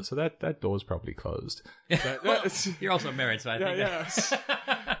that. So that door's probably closed. You're also married, so I think yes.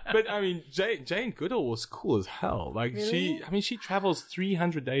 But I mean, Jane Goodall was cool as hell. Like really? she travels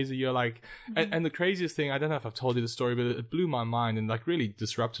 300 days a year. Like, and the craziest thing, I don't know if I've told you the story, but it blew my mind and like really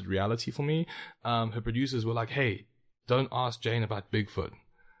disrupted reality for me. Her producers were like, hey, don't ask Jane about Bigfoot.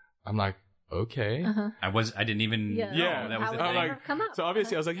 I'm like, okay. I didn't even know that was the thing. Come up? So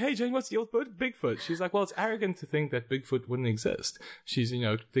obviously I was like, hey Jane, what's the deal with Bigfoot? She's like, well, it's arrogant to think that Bigfoot wouldn't exist. She's,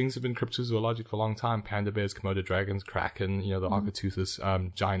 things have been cryptozoologic for a long time. Panda bears, Komodo dragons, Kraken, the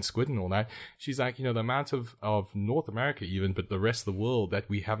Architeuthis, giant squid and all that. She's like, the amount of North America even, but the rest of the world that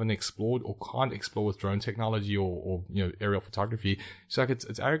we haven't explored or can't explore with drone technology or aerial photography. She's like,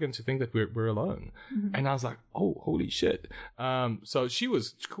 it's arrogant to think that we're alone. And I was like, oh, holy shit. So she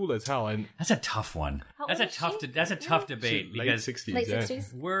was cool as hell. And that's a tough one. That's a tough debate because late 60s. Late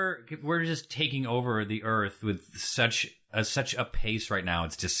 60s. We're just taking over the earth with such a pace right now.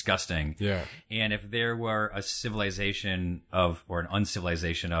 It's disgusting. Yeah. And if there were a civilization or an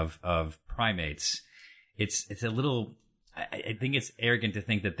uncivilization of primates, it's a little. I think it's arrogant to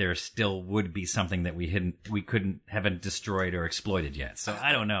think that there still would be something that we haven't destroyed or exploited yet. So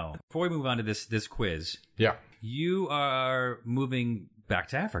I don't know. Before we move on to this quiz, you are moving back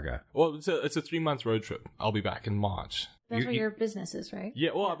to Africa. Well, it's a 3-month road trip. I'll be back in March. That's where your business is, right? Yeah,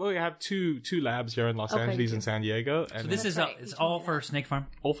 well, we have two labs here in Los Angeles and San Diego. And so this is it's all for Snake Farm?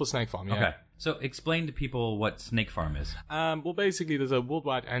 All for Snake Farm, yeah. Okay. So explain to people what Snake Farm is. Well, basically, there's a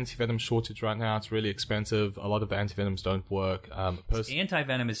worldwide antivenom shortage right now. It's really expensive. A lot of the antivenoms don't work.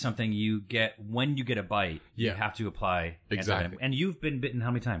 Antivenom is something you get when you get a bite. You have to apply exactly. Antivenom. And you've been bitten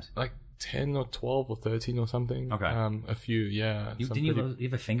how many times? Like 10 or 12 or 13 or something. Okay. A few, yeah. You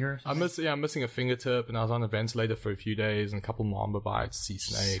have a finger? I'm missing a fingertip, and I was on a ventilator for a few days, and a couple mamba bites, sea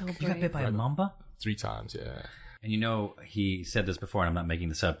snake. So you got bit by a mamba? 3 times, yeah. And he said this before, and I'm not making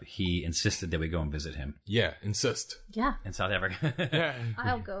this up. He insisted that we go and visit him. Yeah, insist. Yeah. In South Africa. Yeah.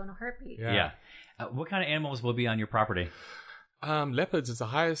 I'll go in a heartbeat. Yeah. What kind of animals will be on your property? Leopards. It's the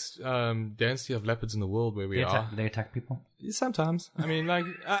highest density of leopards in the world where we are. They attack people? Sometimes. I mean, like,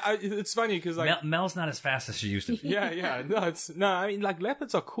 it's funny because like Mel's not as fast as she used to be. Yeah. No. I mean, like,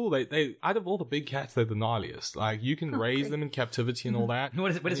 leopards are cool. They out of all the big cats, they're the gnarliest. Like, you can raise them in captivity and all that.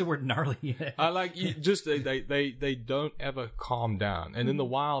 What is the word gnarly? They don't ever calm down. And in the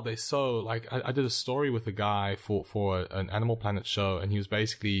wild, they're so like. I did a story with a guy for an Animal Planet show, and he was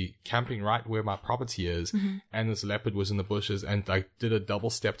basically camping right where my property is, and this leopard was in the bushes, and like did a double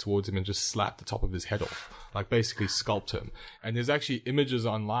step towards him and just slapped the top of his head off, like basically sculpted him. And there's actually images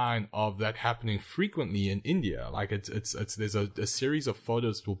online of that happening frequently in India. Like there's a series of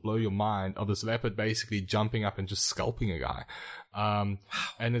photos that will blow your mind of this leopard basically jumping up and just sculpting a guy.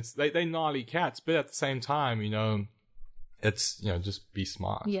 And they gnarly cats, but at the same time, it's, just be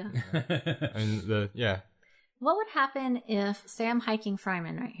smart. Yeah. And What would happen if, say I'm hiking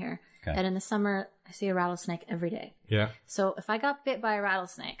Fryman right here, and in the summer I see a rattlesnake every day. Yeah. So if I got bit by a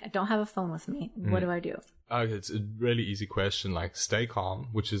rattlesnake, I don't have a phone with me, what do I do? It's a really easy question. Like, stay calm,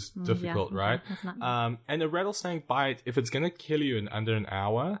 which is difficult, right? That's not and a rattlesnake bite, if it's going to kill you in under an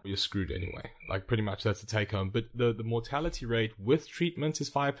hour, you're screwed anyway. Like, pretty much that's the take home. But the mortality rate with treatment is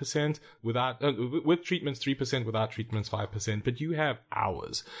 5%, with treatments 3%, without treatments 5%. But you have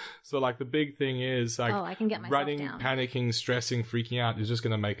hours. So, like, the big thing is, like, I can get myself running, down. Panicking, stressing, freaking out is just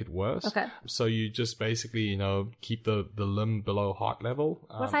going to make it worse. Okay. So you just basically, keep the limb below heart level.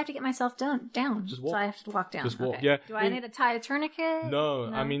 What if I have to get myself down? Just walk. So I have to walk down. Just walk, okay. yeah. Do I need to tie a tourniquet? No,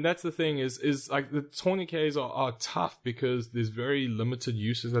 I mean, that's the thing is like the tourniquets are tough because there's very limited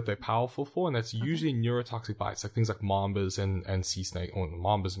uses that they're powerful for, and that's usually neurotoxic bites, like things like mambas and sea snake, or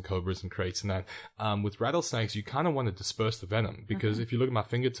mambas and cobras and kraits and that. With rattlesnakes, you kind of want to disperse the venom because if you look at my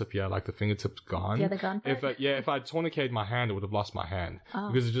fingertip here, like the fingertip's gone. Yeah, the gone part? If I tourniqueted my hand, I would have lost my hand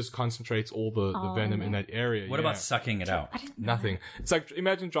because it just concentrates all the venom in that area. What about sucking it out? Nothing. It's like,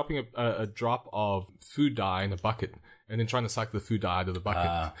 imagine dropping a drop of food dye in a bucket and then trying to suck the food dye out of the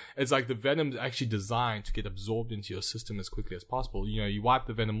bucket. It's like the venom's actually designed to get absorbed into your system as quickly as possible. You wipe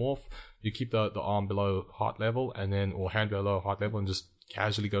the venom off, you keep the arm below heart level or hand below heart level and just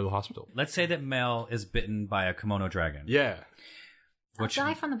casually go to the hospital. Let's say that Mel is bitten by a Komodo dragon. Yeah. I'll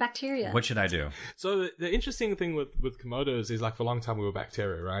die from the bacteria. What should I do? So the interesting thing with Komodos is, like, for a long time we were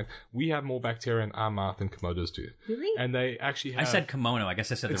bacteria, right? We have more bacteria in our mouth than Komodos do. Really? And they actually have... I said kimono. I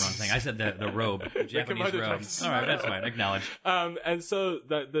guess I said the wrong thing. I said the robe. The Japanese Komodo robe. dress. All right, that's fine. Acknowledge. And so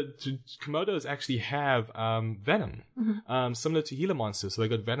the Komodos actually have venom, similar to Gila monsters. So they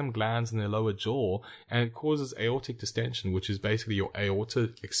got venom glands in their lower jaw, and it causes aortic distension, which is basically your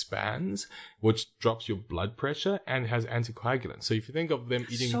aorta expands, which drops your blood pressure and has anticoagulants. So if you think of them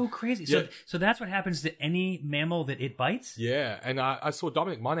eating... So crazy. Yeah. So that's what happens to any mammal that it bites? Yeah, and I saw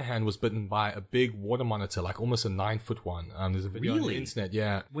Dominic Monaghan was bitten by a big water monitor, like almost a 9-foot one. There's a video on the internet,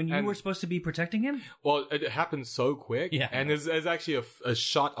 yeah. When you were supposed to be protecting him? Well, it happened so quick. Yeah. And there's actually a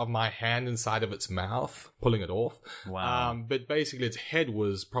shot of my hand inside of its mouth, pulling it off. Wow. But basically its head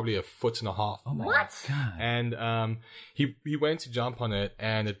was probably 1.5 feet. Oh my God. And he went to jump on it,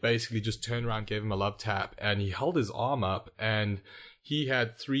 and it basically just turned around, gave him a love tap, and he held his arm up, and he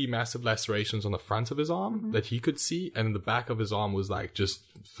had 3 massive lacerations on the front of his arm that he could see, and the back of his arm was like just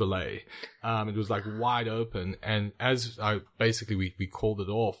fillet. It was like wide open, and as we called it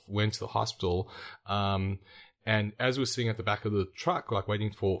off, went to the hospital, and as we were sitting at the back of the truck, like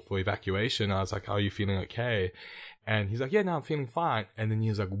waiting for evacuation, I was like, "Are you feeling okay?" And he's like, "Yeah, no, I'm feeling fine." And then he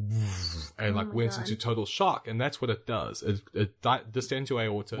was like, "Woof," and went into total shock. And that's what it does. It distends your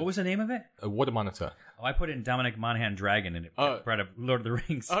aorta. What was the name of it? A water monitor. Oh, I put in Dominic Monaghan Dragon and it brought up Lord of the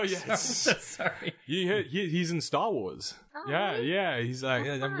Rings. Oh, yes. Sorry. He's in Star Wars. Yeah. He's like,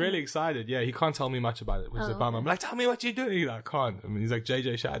 I'm really excited. Yeah, he can't tell me much about it, which is a bummer. I'm like, tell me what you're doing. He's like, I can't. I mean, he's like,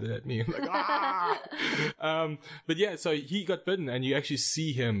 JJ shouted at me. I'm like, ah! But yeah, so he got bitten, and you actually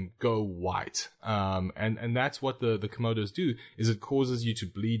see him go white. And that's what the Komodos do, is it causes you to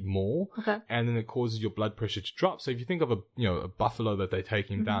bleed more. Okay. And then it causes your blood pressure to drop. So if you think of a buffalo that they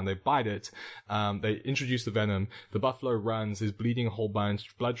take him down, they bite it, they introduce the venom, the buffalo runs, is bleeding a whole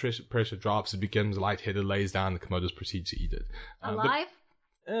bunch, blood pressure drops, it becomes lightheaded, lays down, the Komodos proceed to eat it. Alive?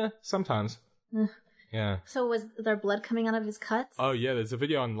 Sometimes. Yeah. So was there blood coming out of his cuts? Oh yeah, there's a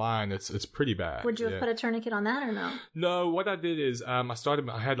video online. It's pretty bad. Would you have put a tourniquet on that or no? No, what I did is I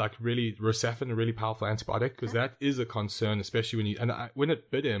had like Rocephin, a really powerful antibiotic, because that is a concern, especially when it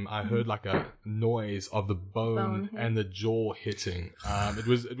bit him, I heard like a noise of the bone and the jaw hitting.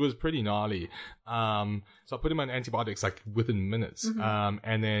 It was pretty gnarly. So I put him on antibiotics like within minutes,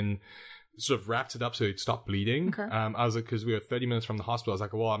 and then sort of wrapped it up so he'd stop bleeding. Okay. I was like, because we were 30 minutes from the hospital, I was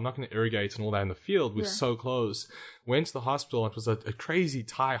like, well, I'm not going to irrigate and all that in the field. We're so close. Went to the hospital. It was a crazy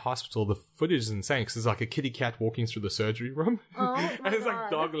Thai hospital. The footage is insane because there's like a kitty cat walking through the surgery room. Oh, and there's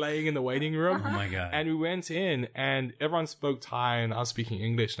like dog laying in the waiting room. Oh my God. And we went in and everyone spoke Thai and I was speaking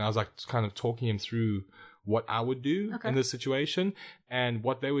English, and I was like kind of talking him through what I would do in this situation, and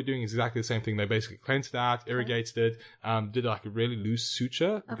what they were doing is exactly the same thing. They basically cleansed it out, irrigated it, did like a really loose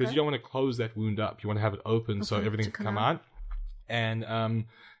suture because you don't want to close that wound up. You want to have it open so everything can come out. And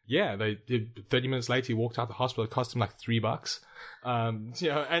Yeah, they did. 30 minutes later, he walked out the hospital. It cost him like $3. You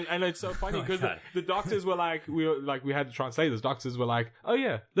know, and it's so funny because the doctors were like, we had to translate this. Doctors were like, oh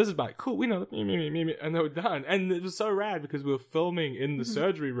yeah, lizard bite, cool, we know, and they were done. And it was so rad because we were filming in the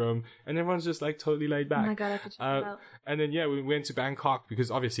surgery room, and everyone's just like totally laid back. Oh my god, I could check it out. And then we went to Bangkok because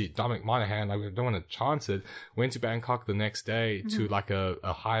obviously Dominic Monaghan, like, we don't want to chance it. Went to Bangkok the next day to like a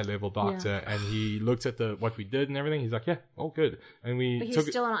high level doctor, and he looked at what we did and everything. He's like, yeah, all good. And But he's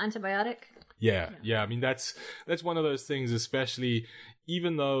still on antibiotic. Yeah. I mean, that's one of those things, especially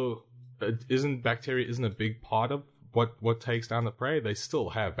even though bacteria isn't a big part of what takes down the prey, they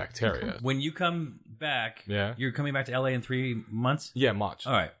still have bacteria. When you come back, you're coming back to LA in 3 months? Yeah, March.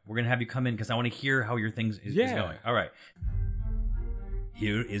 All right. We're going to have you come in because I want to hear how your thing is going. All right.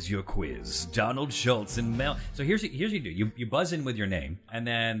 Here is your quiz. Donald Schultz and Mel. So here's what you do. You buzz in with your name, and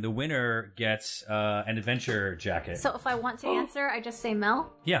then the winner gets an adventure jacket. So if I want to answer, I just say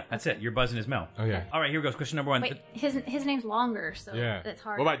Mel? Yeah, that's it. Your buzzing is Mel. Okay. All right, here goes. Question number 1. Wait, his name's longer, so it's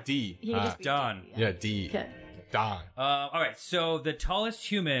hard. What about D? He could just be Don. Yeah, D. Okay. Don. All right, so the tallest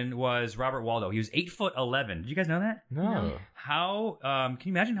human was Robert Waldo. He was 8'11". Did you guys know that? No. How, can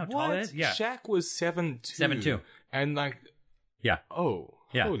you imagine how tall it is? Yeah. Shaq was 7'2". 7'2". And like... Yeah. Oh.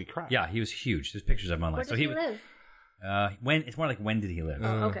 Yeah. Holy crap. Yeah, he was huge. There's pictures of him online. Where did he live? It's more like when did he live?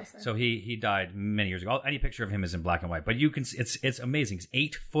 Oh, okay. Sorry. So he died many years ago. Any picture of him is in black and white, but you can see it's amazing.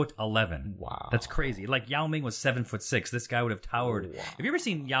 He's 8'11". Wow, that's crazy. Like Yao Ming was 7'6". This guy would have towered. Wow. Have you ever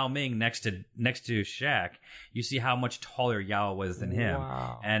seen Yao Ming next to Shaq? You see how much taller Yao was than him.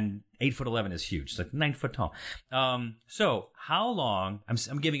 Wow. And 8'11" is huge. It's like 9 foot tall. So how long?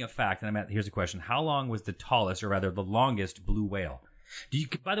 I'm giving a fact, and here's a question: how long was the tallest, or rather the longest, blue whale?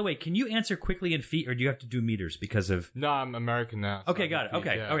 By the way, can you answer quickly in feet, or do you have to do meters because of... No, I'm American now. So okay, got it.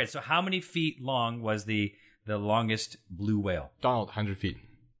 Okay, yeah. Okay. So how many feet long was the longest blue whale? Donald, 100 feet.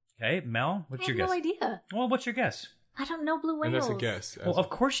 Okay, Mel, what's your guess? I have no idea. Well, what's your guess? I don't know blue whales. And that's a guess. Well, of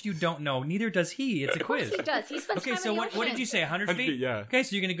course you don't know. Neither does he. It's a quiz. Of course he does. He spends time so in the ocean. What did you say, 100 feet? Yeah. Okay,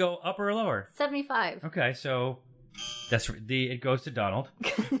 so you're going to go up or lower? 75. Okay, so... it goes to Donald.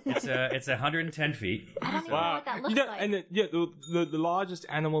 It's 110 feet. I don't even know what that looks like. And the largest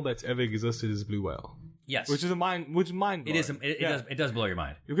animal that's ever existed is a blue whale. Yes, which is mind blowing. It does blow your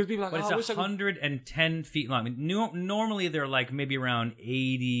mind because people are like, but it's 110 feet long. I mean, normally they're like maybe around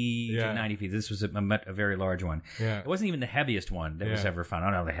 80 to 90 feet. This was a very large one. Yeah, it wasn't even the heaviest one that was ever found.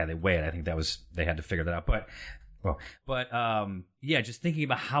 I don't know if they weigh it. I think they had to figure that out. But just thinking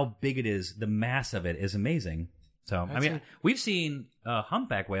about how big it is, the mass of it is amazing. So, we've seen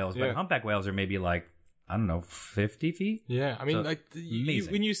humpback whales, but humpback whales are maybe like, I don't know, 50 feet? Yeah, I mean,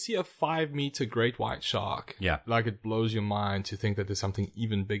 when you see a 5-meter great white shark, like it blows your mind to think that there's something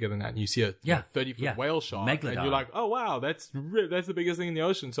even bigger than that. And you see a 30-foot whale shark, Megalodon. And you're like, oh wow, that's the biggest thing in the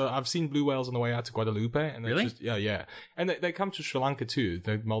ocean. So I've seen blue whales on the way out to Guadalupe, and really, and they come to Sri Lanka too.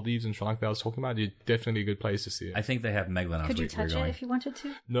 The Maldives and Sri Lanka I was talking about, definitely a good place to see it. I think they have megalodons. Could you touch it if you wanted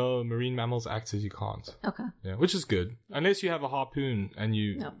to? No, marine mammals act as you can't. Okay. Yeah, which is good, unless you have a harpoon and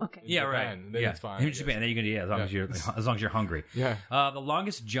you. No, okay. Yeah, Japan, right. Then it's fine. In Japan, then you can as long as you're hungry. Yeah. The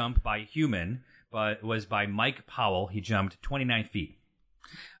longest jump by human was by Mike Powell. He jumped 29 feet.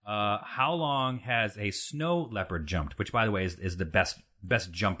 How long has a snow leopard jumped? Which, by the way, is the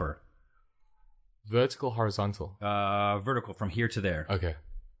best jumper. Vertical, horizontal. Vertical from here to there. Okay.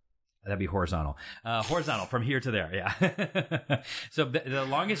 That'd be horizontal. Horizontal from here to there. Yeah. So the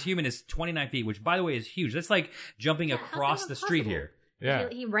longest human is 29 feet, which, by the way, is huge. That's like jumping across the street here. Yeah.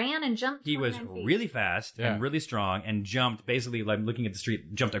 He ran and jumped. He was feet. really fast and really strong, and jumped basically like looking at the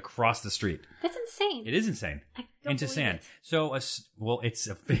street, jumped across the street. That's insane. It is insane. Into sand. So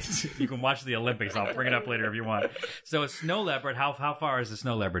you can watch the Olympics. I'll bring it up later if you want. So a snow leopard. How far has the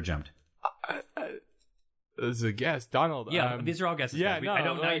snow leopard jumped? This is a guess, Donald. Yeah, these are all guesses. Yeah,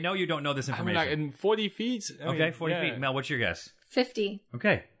 I know you don't know this information. I mean, like in 40 feet. Okay, 40 feet. Mel, what's your guess? 50.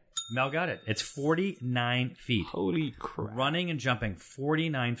 Okay. Mel got it. It's 49 feet. Holy crap. Running and jumping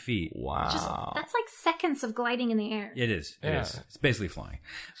 49 feet. Wow. That's like seconds of gliding in the air. It is. It is. It's basically flying.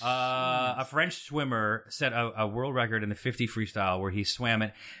 A French swimmer set a world record in the 50 freestyle where he swam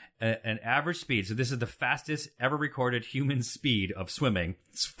at an average speed. So this is the fastest ever recorded human speed of swimming.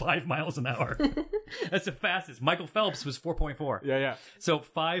 It's 5 miles an hour. That's the fastest. Michael Phelps was 4.4. Yeah. So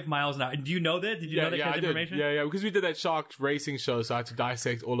 5 miles an hour. Do you know that? Did you know that kind of information? Yeah. Because we did that shark racing show, so I had to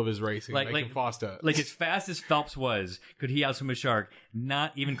dissect all of his racing, make him faster. Like as fast as Phelps was, could he outswim a shark?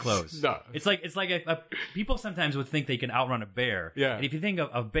 Not even close. No. It's like people sometimes would think they can outrun a bear. Yeah. And if you think of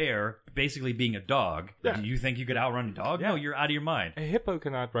a bear basically being a dog, Yeah. do you think you could outrun a dog? Yeah. No, you're out of your mind. A hippo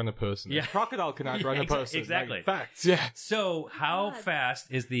can outrun a person. Yeah. A crocodile can outrun a person. Exactly. Like, facts. Yeah. So how fast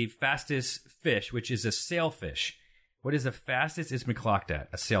is the fastest fish, which is a sailfish? What is the fastest it's been clocked at?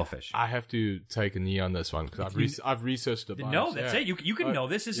 A sailfish. I have to take a knee on this one because I've researched a bunch. No, that's yeah. it. You can know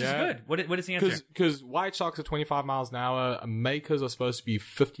this. This is good. What is the answer? Because white sharks are 25 miles an hour, makers are supposed to be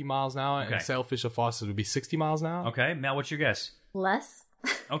 50 miles an hour, Okay. and sailfish are fastest would be 60 miles an hour. Okay, Mel, what's your guess? Less.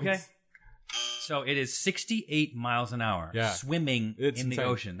 Okay. So it is 68 miles an hour swimming in the insane.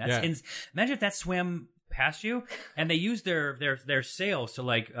 ocean. That's imagine if that swam past you, and they use their sails to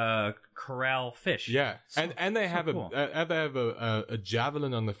like corral fish. Yeah, and they have cool. a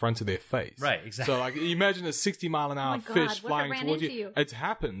javelin on the front of their face. Right, exactly. So like imagine a 60 mile an hour God, fish what if it flying ran towards into you. you? It's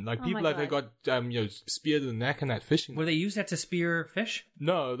happened. Like Oh people my they got speared in the neck in that fishing. Will they use that to spear fish?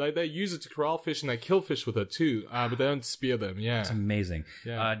 No, they use it to corral fish and they kill fish with it too, but they don't spear them. Yeah, It's amazing.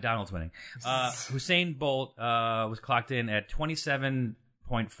 Yeah. Donald's winning. Usain Bolt was clocked in at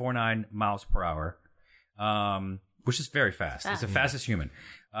 27.49 miles per hour, which is very fast. It's the fastest human.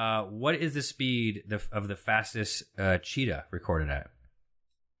 What is the speed of the fastest cheetah recorded at?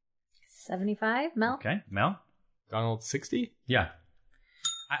 75, Mel? Okay, Mel? Donald 60. Yeah.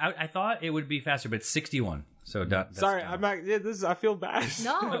 I thought it would be faster, but it's 61. So that's Sorry, Donald. I'm not. Yeah, I feel bad.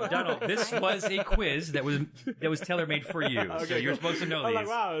 No. Donald, this was a quiz that was tailor made for you. So Okay, you're cool. supposed to know I'm these. like,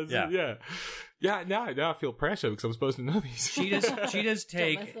 wow, yeah. Now I feel pressure because I'm supposed to know these. Cheetahs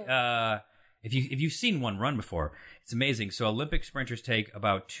take if you've seen one run before, it's amazing. So Olympic sprinters take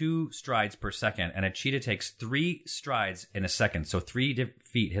about 2 strides per second, and a cheetah takes 3 strides in a second. So 3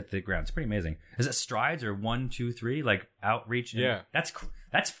 feet hit the ground. It's pretty amazing. Is it strides or 1, 2, 3 like outreach? Yeah. That's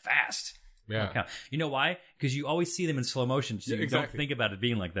fast. Yeah. You know why? Because you always see them in slow motion, so you don't think about it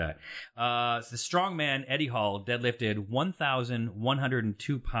being like that. So the strongman Eddie Hall deadlifted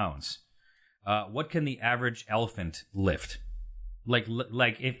 1,102 pounds. What can the average elephant lift? Like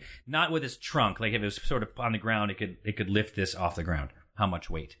if not with its trunk, like if it was sort of on the ground, it could lift this off the ground. How much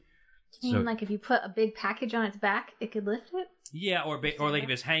weight? You mean like if you put a big package on its back, it could lift it? Yeah, or like if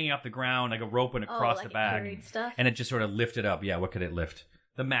it's hanging off the ground, like a rope and across like the it back, carried stuff? and it just sort of lifted up. Yeah, what could it lift?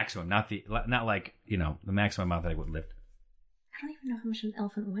 The maximum, not like the maximum amount that it would lift. I don't even know how much an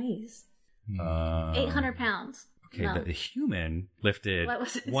elephant weighs. 800 800 pounds. Okay, No. the human lifted What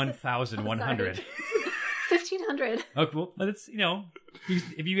was it? 1,100. 1,500. Oh, well, it's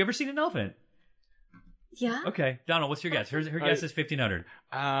have you ever seen an elephant? Yeah. Okay, Donald, what's your guess? Her guess is 1,500.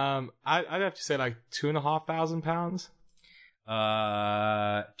 I'd have to say like 2,500 pounds.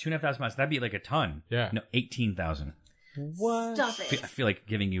 2,500 pounds. That'd be like a ton. Yeah. No, 18,000. What? Stop it. I feel like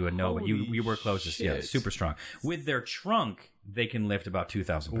giving you a no, but you were closest. shit. Yeah, super strong. With their trunk, they can lift about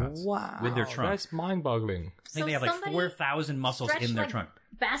 2,000 pounds. Wow. With their trunk. That's mind-boggling. I think they have like somebody 4,000 muscles stretched, in their like, trunk.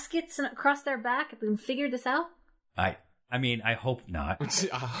 baskets across their back and figured this out? I mean, I hope not.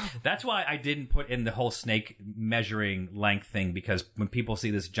 That's why I didn't put in the whole snake measuring length thing, because when people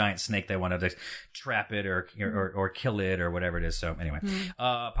see this giant snake, they want to just trap it or kill it or whatever it is. So anyway,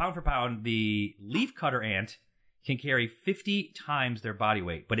 pound for pound, the leafcutter ant can carry 50 times their body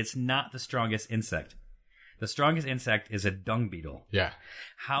weight, but it's not the strongest insect. The strongest insect is a dung beetle. Yeah.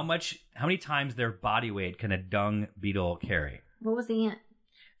 How many times their body weight can a dung beetle carry? What was the ant?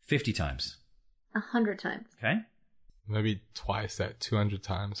 50 times. 100 times. Okay. Maybe twice that, 200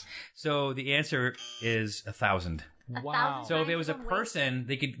 times. So the answer is 1,000. Wow. So if it was a person,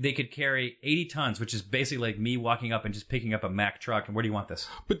 they could carry 80 tons, which is basically like me walking up and just picking up a Mack truck. And where do you want this?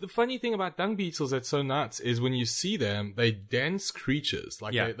 But the funny thing about dung beetles that's so nuts is when you see them, they're dense creatures.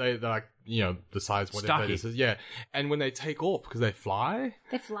 Like they're like, the size, whatever it is. Yeah. And when they take off, because they fly.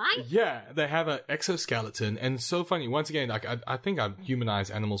 They fly? Yeah. They have an exoskeleton. And it's so funny. Once again, like I think I humanize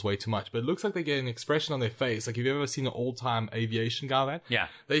animals way too much, but it looks like they get an expression on their face. Like, have you ever seen an old-time aviation guy? Yeah.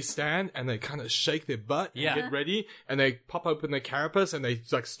 They stand and they kind of shake their butt and Yeah. get ready, and they pop open their carapace and they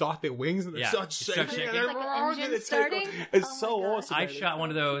like start their wings and they Yeah. start Start shaking. shaking. And It's they're like an wrong, engine and they take starting? off. It's Oh so my God. awesome. I shot one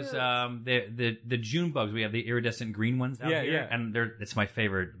of those, the June bugs. We have the iridescent green ones out Yeah, here, yeah. and it's my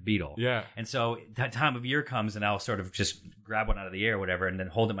favorite beetle. Yeah. And so that time of year comes, and I'll sort of just grab one out of the air or whatever, and then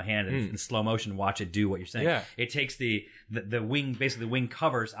hold it in my hand and in slow motion watch it do what you're saying. Yeah. It takes the wing, basically the wing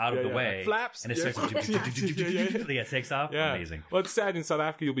covers out of the way. Like flaps. And it Yeah. starts it takes off. Yeah. Amazing. Well, it's sad in South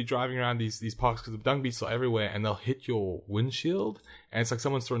Africa. You'll be driving around these parks because the dung beetles are everywhere, and they'll hit your windshield, and it's like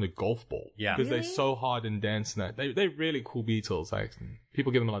someone's throwing a golf ball. Yeah. Because they're so hard and dense, and they're really cool beetles. Like,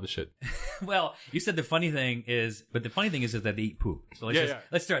 people give them a lot of shit. Well, you said the funny thing is that they eat poop. So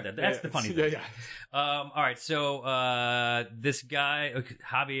let's start that. That's the funny thing. Yeah. All right. So this guy,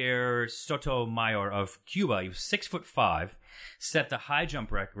 Javier Sotomayor of Cuba, he was 6'5", set the high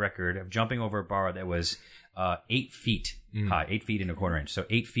jump record of jumping over a bar that was 8 feet high, 8 feet in a quarter inch, so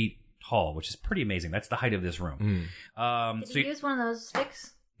 8 feet tall, which is pretty amazing. That's the height of this room. Did you use one of those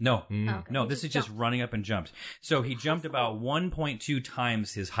sticks? No, Oh, okay. no, this is just running up and jumps. So he jumped about 1.2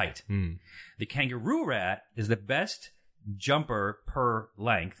 times his height. The kangaroo rat is the best jumper per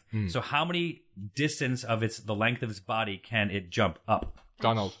length. So how many distance of the length of its body can it jump up?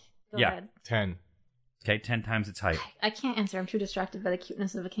 Donald. Go ahead. 10. Okay, 10 times its height. I can't answer. I'm too distracted by the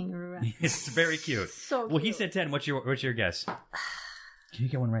cuteness of a kangaroo rat. It's very cute. So Well, he cute. said 10. What's your guess? Can you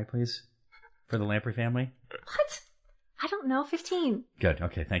get one right, please? For the Lamprey family? What? I don't know. 15. Good.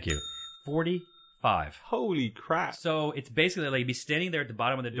 Okay, thank you. 45. Holy crap. So it's basically like he'd be standing there at the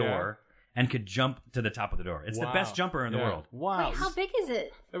bottom of the door and could jump to the top of the door. It's the best jumper in the world. Wow. Wait, how big is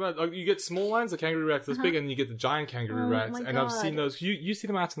it? You get small ones, the kangaroo rats this big, and you get the giant kangaroo Oh, rats. my And I've God. seen those. You see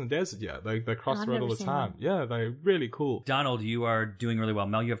them out in the desert, They cross No, the I've road all never the seen time. them. Yeah, they're really cool. Donald, you are doing really well.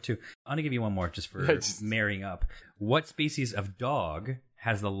 Mel, you have 2. I'm going to give you one more just for marrying up. What species of dog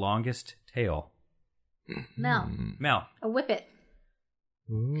has the longest tail? Mel. Mel. A whippet.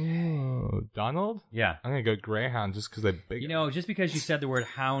 Ooh, Donald? Yeah. I'm going to go greyhound just because they're big. You know, just because you said the word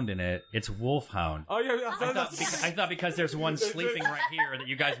hound in it, it's wolfhound. Oh, yeah. I thought because there's one sleeping right here that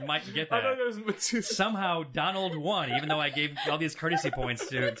you guys might get that. Somehow Donald won, even though I gave all these courtesy points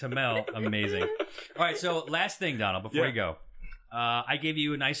to Mel. Amazing. All right, so last thing, Donald, before you go. I gave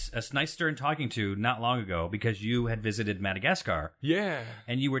you a nice stern talking to not long ago because you had visited Madagascar. Yeah.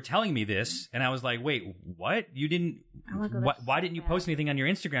 And you were telling me this, and I was like, wait, what? You didn't... Why didn't you post anything on your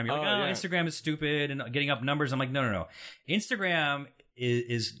Instagram? You're like, Instagram is stupid and getting up numbers. I'm like, no. Instagram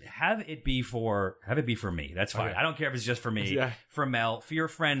is have it be for me. That's fine. Okay. I don't care if it's just for me, for Mel, for your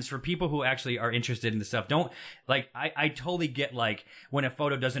friends, for people who actually are interested in the stuff. Don't I totally get when a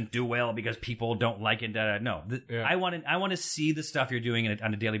photo doesn't do well because people don't like it. No, I want to see the stuff you're doing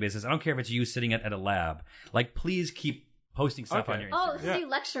on a daily basis. I don't care if it's you sitting at a lab. Please keep posting stuff on your Instagram. Oh, this is you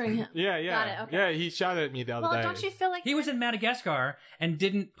lecturing him. Yeah. Got it. Okay. Yeah, he shouted at me the other day. Well, don't you feel like he was in Madagascar and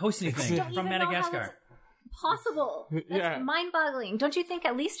didn't post anything Don't from even know how Madagascar? it's possible. That's mind-boggling. Don't you think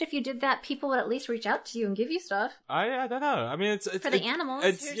at least if you did that, people would at least reach out to you and give you stuff? I don't know. I mean, it's for the animals.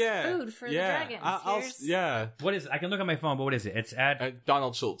 Here's food for the dragons. What is it? I can look on my phone, but what is it? It's at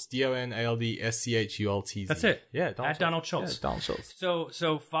Donald Schultz. DonaldSchultz. That's it. Yeah, Donald Schultz. Yeah, Donald Schultz.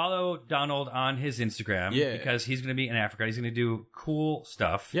 So follow Donald on his Instagram because he's going to be in Africa. He's going to do cool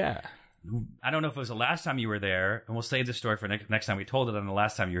stuff. Yeah. I don't know if it was the last time you were there, and we'll save this story for next time. We told it on the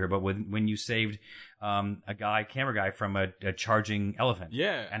last time you were here, but when you saved a camera guy from a charging elephant.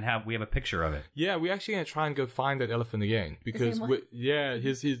 Yeah. And we have a picture of it. Yeah, we're actually going to try and go find that elephant again because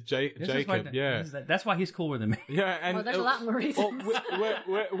his Jacob. That's why he's cooler than me. Yeah, and there's a lot more reasons.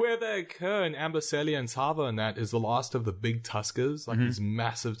 Where they occur in Ambercellia and Sava and that is the last of the big tuskers, these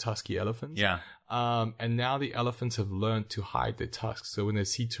massive tusky elephants. Yeah. And now the elephants have learned to hide their tusks. So when they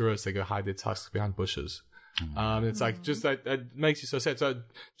see tourists, they go hide their tusks behind bushes. It's just that makes you so sad. So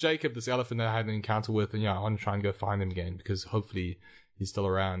Jacob, this elephant that I had an encounter with, and I want to try and go find him again because hopefully he's still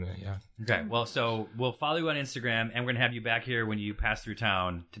around. Okay. Well, so we'll follow you on Instagram, and we're gonna have you back here when you pass through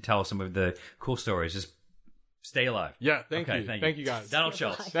town to tell us some of the cool stories. Just stay alive. Yeah. Thank you guys. Donald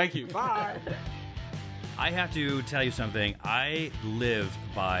Schultz. Thank you. Bye. I have to tell you something. I live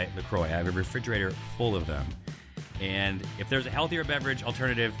by LaCroix. I have a refrigerator full of them. And if there's a healthier beverage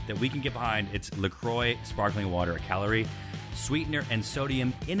alternative that we can get behind, it's LaCroix Sparkling Water, a calorie, sweetener, and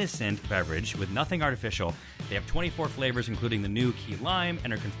sodium innocent beverage with nothing artificial. They have 24 flavors, including the new key lime,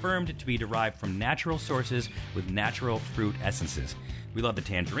 and are confirmed to be derived from natural sources with natural fruit essences. We love the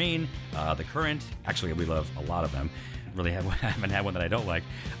tangerine, the currant. Actually, we love a lot of them. Really haven't had one that I don't like.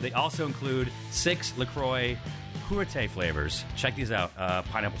 They also include 6 LaCroix Curate flavors. Check these out.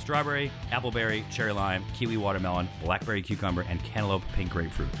 Pineapple strawberry, appleberry, cherry lime, kiwi watermelon, blackberry cucumber, and cantaloupe pink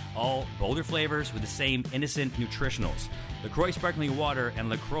grapefruit. All bolder flavors with the same innocent nutritionals. LaCroix Sparkling Water and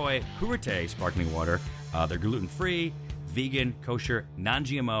LaCroix Curate Sparkling Water. They're gluten-free, vegan, kosher,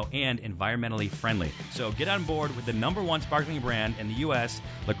 non-GMO, and environmentally friendly. So get on board with the #1 sparkling brand in the U.S.,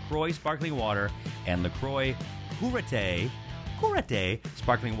 LaCroix Sparkling Water and LaCroix Curate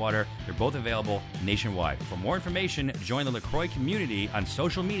Sparkling Water. They're both available nationwide. For more information, join the LaCroix community on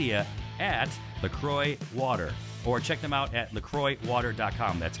social media at LaCroix Water, or check them out at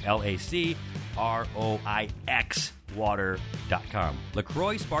LaCroixWater.com. That's LACROIX water.com.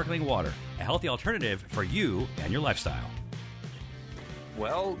 LaCroix Sparkling Water, a healthy alternative for you and your lifestyle.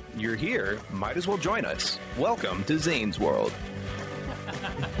 Well, you're here. Might as well join us. Welcome to Zane's World.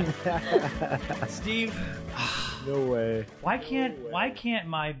 Steve, No way. Why can't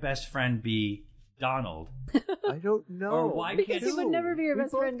my best friend be Donald? I don't know. Or why Because can't he would never be your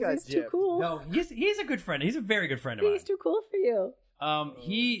best friend because he's too cool. No, he's a good friend. He's a very good friend of mine. He's too cool for you.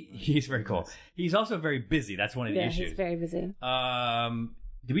 He's very cool. He's also very busy. That's one of the issues. He's very busy.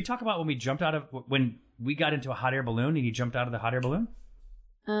 Did we talk about when we got into a hot air balloon and he jumped out of the hot air balloon?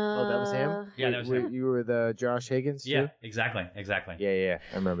 Oh, that was him? Yeah, that was him. You were the Josh Higgins, too? Yeah, exactly. Yeah,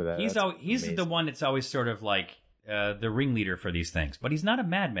 I remember that. He's That's he's amazing. the one that's always sort of like the ringleader for these things, but he's not a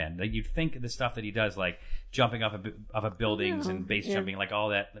madman. Like you'd think the stuff that he does, like jumping off of buildings and base jumping, like all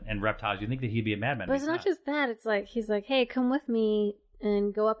that, and reptiles. You think that he'd be a madman, But it's not just that. It's like he's like, hey, come with me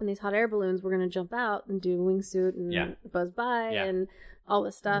and go up in these hot air balloons. We're gonna jump out and do a wingsuit and buzz by and all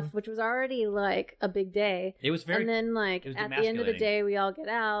this stuff, which was already like a big day. It was very. And then like at the end of the day, we all get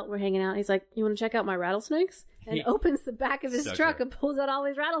out. We're hanging out. And he's like, "You want to check out my rattlesnakes?" And opens the back of his truck and pulls out all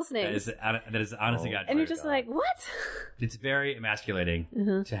these rattlesnakes. That is honestly God. And you're just like, what? It's very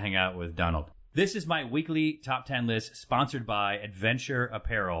emasculating to hang out with Donald. This is my weekly top 10 list sponsored by Adventure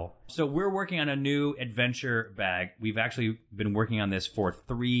Apparel. So we're working on a new adventure bag. We've actually been working on this for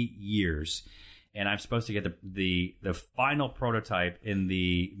 3 years. And I'm supposed to get the final prototype in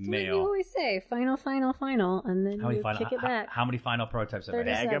the mail. You always say final, and then you kick it back. How many final prototypes have I had?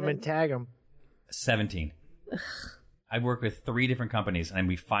 Tag them and tag them. 17. I've worked with 3 different companies,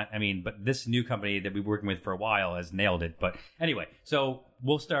 and but this new company that we've been working with for a while has nailed it. But anyway, so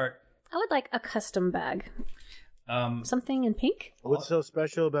we'll start. I would like a custom bag. Something in pink? What's so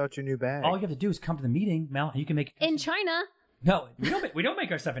special about your new bag? All you have to do is come to the meeting, Mel, and you can make it in China. No, we don't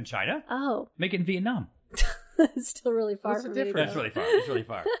make our stuff in China. Oh. Make it in Vietnam. It's still really far from me. That's really far. It's really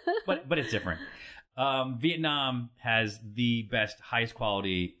far. But it's different. Vietnam has the best, highest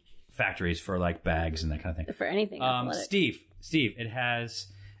quality factories for like bags and that kind of thing. For anything. Steve,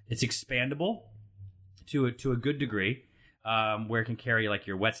 it's expandable to a good degree. Where it can carry like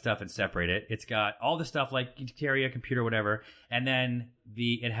your wet stuff and separate it. It's got all the stuff like you can carry a computer, whatever, and then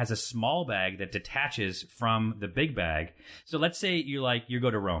it has a small bag that detaches from the big bag. So let's say you go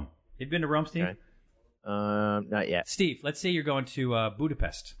to Rome. You've been to Rome, Steve? Okay. Not yet. Steve, let's say you're going to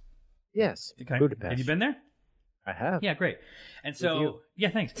Budapest. Yes, okay. Budapest. Have you been there? I have. Yeah, great. And so, yeah,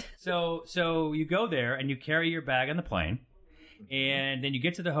 thanks. So you go there and you carry your bag on the plane, and then you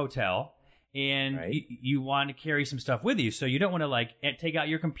get to the hotel. And you want to carry some stuff with you, so you don't want to like take out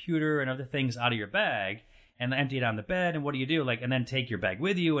your computer and other things out of your bag and empty it on the bed. And what do you do? And then take your bag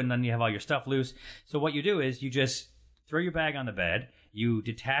with you, and then you have all your stuff loose. So what you do is you just throw your bag on the bed, you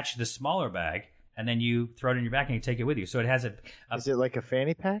detach the smaller bag, and then you throw it in your back and you take it with you. So it has Is it like a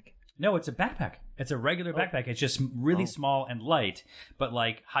fanny pack? No, it's a backpack. It's a regular backpack. It's just really small and light, but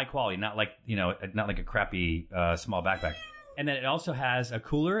like high quality, not like a crappy small backpack. And then it also has a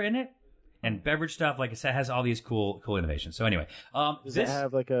cooler in it. And beverage stuff, like I said, has all these cool innovations. So anyway, does it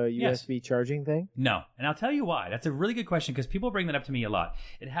have like a USB charging thing? No, and I'll tell you why. That's a really good question because people bring that up to me a lot.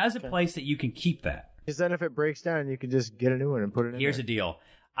 It has a place that you can keep that. Because then if it breaks down, you can just get a new one and put it in. Here's the deal.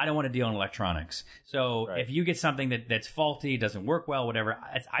 I don't want to deal in electronics. So if you get something that's faulty, doesn't work well, whatever,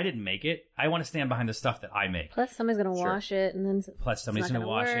 I didn't make it. I want to stand behind the stuff that I make. Plus, somebody's going to wash it, and then somebody's going to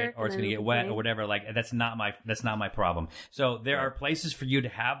wash it, or it's going to get wet, or whatever. Like that's not my problem. So there are places for you to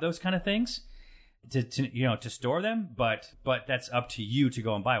have those kind of things. To store them, but that's up to you to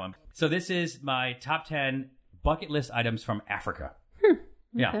go and buy one. So this is my top 10 bucket list items from Africa.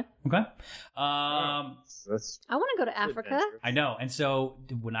 Yeah. Okay. I want to go to Africa. I know. And so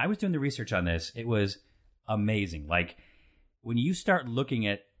when I was doing the research on this, it was amazing. Like when you start looking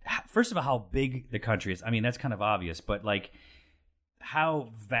at, first of all, how big the country is. I mean, that's kind of obvious, but like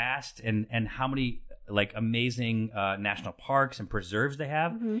how vast and how many like amazing national parks and preserves they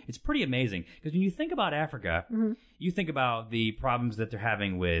have. It's pretty amazing because when you think about Africa, you think about the problems that they're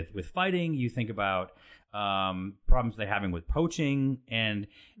having with fighting. You think about problems they're having with poaching, and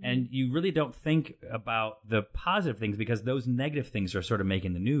you really don't think about the positive things because those negative things are sort of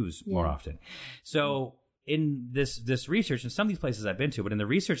making the news more often. So in this research, and some of these places I've been to, but in the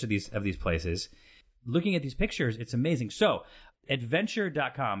research of these places, looking at these pictures, it's amazing. So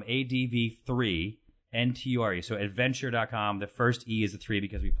adventure.com, ADV3 NTURE. So adventure.com, the first E is the 3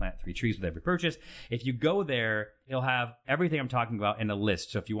 because we plant 3 trees with every purchase. If you go there, it'll have everything I'm talking about in a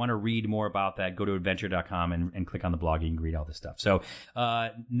list. So if you want to read more about that, go to adventure.com and click on the blog. You can read all this stuff. So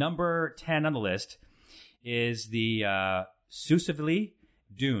number 10 on the list is the Soussavillie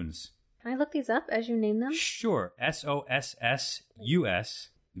Dunes. Can I look these up as you name them? Sure.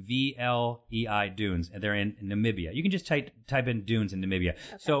 SOSSUSVLEI Dunes. And they're in Namibia. You can just type in dunes in Namibia.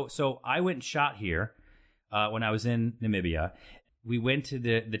 Okay. So I went and shot here when I was in Namibia. we went to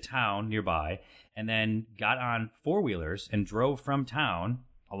the town nearby and then got on 4-wheelers and drove from town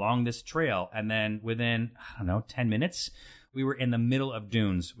along this trail. And then within, 10 minutes, we were in the middle of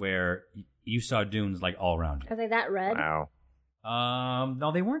dunes where you saw dunes like all around you. Are they that red? Wow.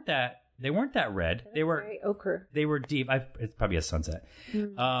 No, they weren't that. They weren't that red. They were very ochre. They were deep. It's probably a sunset.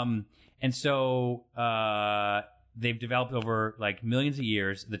 Mm. And so they've developed over like millions of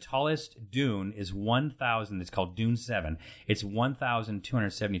years. The tallest dune is 1,000. It's called Dune 7. It's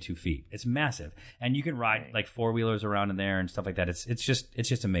 1,272 feet. It's massive, and you can ride like 4-wheelers around in there and stuff like that. It's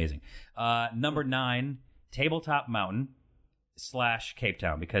just amazing. Number 9, Tabletop Mountain / Cape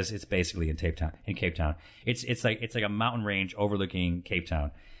Town, because it's basically in Cape Town. It's like a mountain range overlooking Cape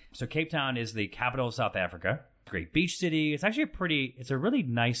Town. So Cape Town is the capital of South Africa. Great beach city. It's actually it's a really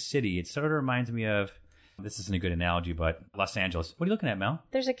nice city. It sort of reminds me of, this isn't a good analogy, but Los Angeles. What are you looking at, Mel?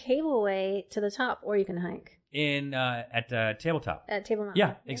 There's a cableway to the top, or you can hike. At Tabletop. At Table Mountain.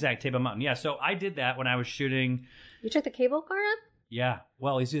 Yeah, exactly. Table Mountain. Yeah, so I did that when I was shooting. You took the cable car up? Yeah.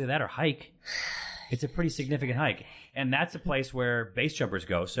 Well, it's either that or hike. It's a pretty significant hike. And that's a place where base jumpers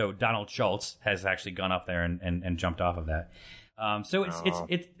go. So Donald Schultz has actually gone up there and jumped off of that. So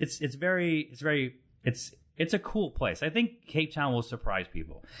it's a cool place. I think Cape Town will surprise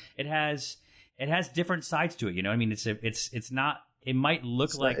people. It has different sides to it. You know, I mean, it's not. It might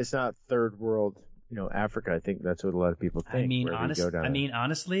look like it's not third world. Africa. I think that's what a lot of people think.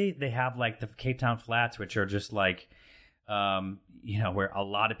 Honestly, they have like the Cape Town Flats, which are just like, where a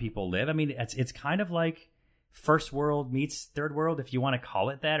lot of people live. I mean, it's kind of like first world meets third world, if you want to call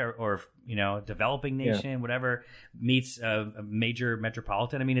it that, or developing nation, whatever, meets a major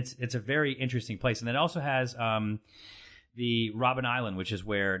metropolitan. I mean, it's a very interesting place. And it also has the Robben Island, which is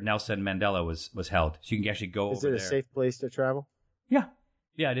where Nelson Mandela was held. So you can actually go over there. Is it a safe place to travel? Yeah,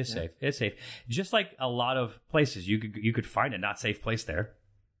 it is safe. It's safe. Just like a lot of places, you could find a not safe place there.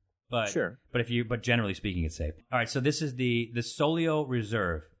 But sure. But generally speaking, it's safe. All right, so this is the Solio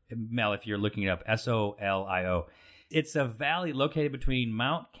Reserve. Mel, if you're looking it up, Solio. It's a valley located between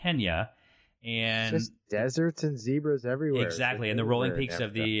Mount Kenya and just deserts and zebras everywhere. Exactly, and the rolling peaks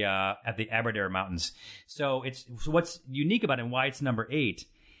of the Aberdare Mountains. So what's unique about it and why it's number 8.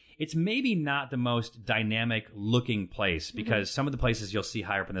 It's maybe not the most dynamic looking place, because some of the places you'll see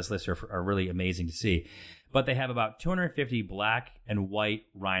higher up on this list are really amazing to see. But they have about 250 black and white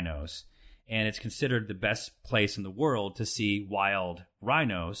rhinos. And it's considered the best place in the world to see wild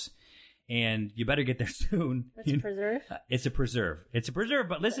rhinos. And you better get there soon. That's a preserve? It's a preserve.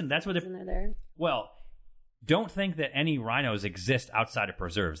 But listen, that's what they're there. Well, don't think that any rhinos exist outside of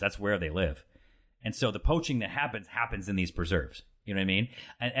preserves. That's where they live. And so the poaching that happens in these preserves. You know what I mean?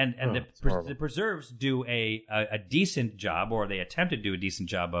 And the preserves do a decent job, or they attempt to do a decent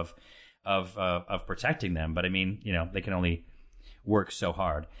job of protecting them. But I mean, they can only work so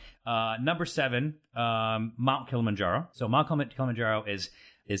hard. Number 7, Mount Kilimanjaro. So Mount Kilimanjaro is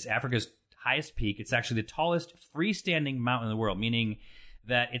Africa's highest peak. It's actually the tallest freestanding mountain in the world, meaning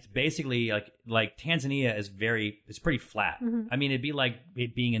that it's basically like Tanzania is it's pretty flat. Mm-hmm. I mean, it'd be like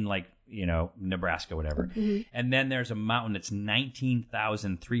it being in Nebraska, whatever. Mm-hmm. And then there's a mountain that's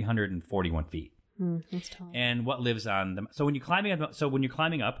 19,341 feet. That's tall. And what lives on them? So when you're climbing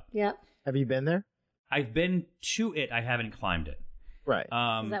up, yep. Have you been there? I've been to it. I haven't climbed it. Right.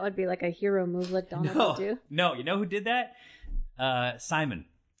 That would be like a hero move, like Donald would do. No, you know who did that? Simon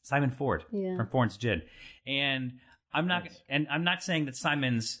Ford from Ford's Gin. And I'm not saying that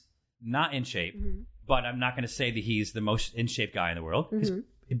Simon's not in shape, but I'm not going to say that he's the most in shape guy in the world.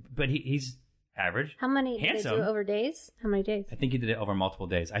 But he's average. How many handsome. Did they do over days? How many days? I think he did it over multiple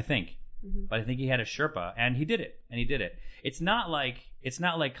days. I think. But I think he had a Sherpa, and he did it. It's not like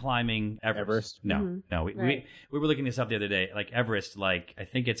climbing Everest. No. We were looking this up the other day. Like Everest, I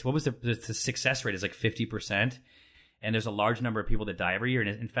think it's what was the success rate is like 50%, and there's a large number of people that die every year. And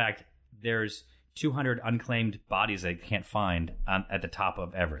in fact, there's 200 unclaimed bodies they can't find at the top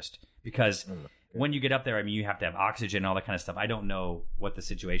of Everest, because when you get up there, I mean, you have to have oxygen and all that kind of stuff. I don't know what the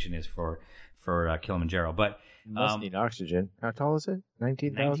situation is for Kilimanjaro, but you must need oxygen. How tall is it?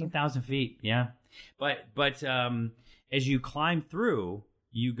 19,000 feet. Yeah, but as you climb through,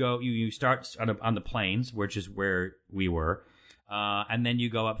 you start on the plains, which is where we were, and then you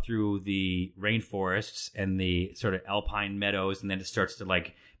go up through the rainforests and the sort of alpine meadows, and then it starts to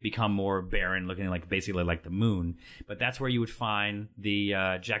become more barren, looking basically like the moon. But that's where you would find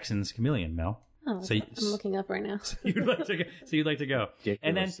the Jackson's chameleon, Mel. Oh, so I'm looking up right now. So you'd like to go.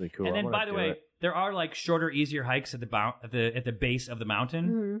 And then, cool. And then by the way, there are shorter, easier hikes at the base of the mountain.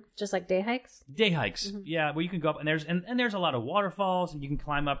 Mm-hmm. Just like day hikes. Day hikes, yeah. Where you can go up, and there's a lot of waterfalls, and you can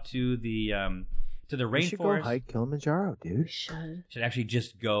climb up to the to the We should go rainforest. hike Kilimanjaro, dude. Should. Should actually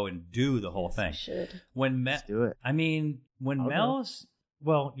just go and do the whole thing. Should. Let's do it. I mean, when I'll go. Mel's,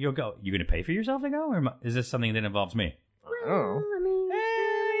 well, you'll go. You going to pay for yourself to go, or is this something that involves me? I don't know. I mean,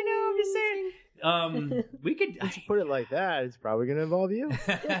 I know. I'm just saying. We could. If you put it like that, it's probably going to involve you.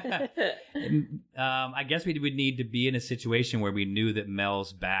 I guess we would need to be in a situation where we knew that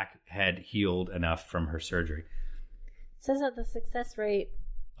Mel's back had healed enough from her surgery. it says that the success rate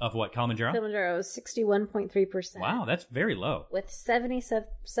Of what, Kilimanjaro? Kilimanjaro is 61.3%. Wow, that's very low. With 77%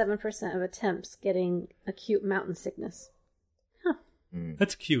 of attempts getting acute mountain sickness.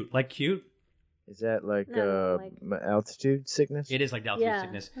 That's cute. Like cute? Is that like, No, altitude sickness? It is like altitude Yeah.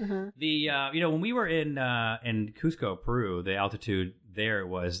 sickness. Uh-huh. The when we were in Cusco, Peru, the altitude there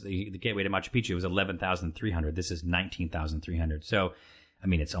was the gateway to Machu Picchu was 11,300. This is 19,300. So, I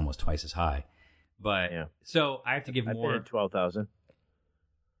mean, it's almost twice as high. But so I have to give I've more. been at 12,000.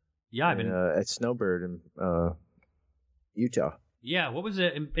 Yeah, I've been at Snowbird in Utah. Yeah, what was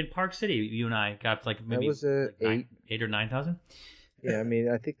it in Park City? You and I got like maybe was like 8 or 9,000. Yeah, I mean,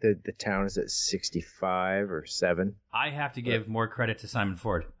 I think the town is at 65 or 7. I have to give more credit to Simon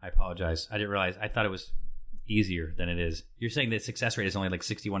Ford. I apologize. I didn't realize. I thought it was easier than it is. You're saying the success rate is only like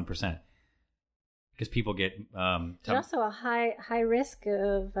 61% because people get. There's also a high risk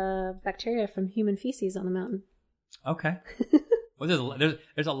of bacteria from human feces on the mountain. Okay. Well,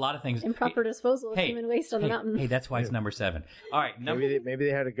 there's a lot of things. Improper disposal of human waste on the mountain. Hey, that's why it's number 7. All right, Maybe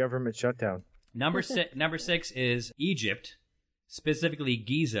they had a government shutdown. Number 6 is Egypt, specifically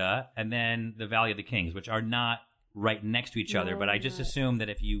Giza, and then the Valley of the Kings, which are not right next to each other. But I just assume that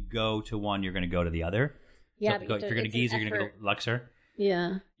if you go to one, you're going to go to the other. Yeah, so if you're going to Giza, you're going to go to Luxor.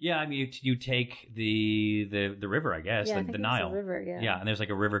 Yeah. Yeah, I mean, you take the river, I guess, Yeah, I the think it's Nile. a river, yeah. and there's like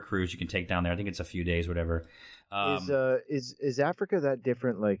a river cruise you can take down there. I think it's a few days, whatever. Is Africa that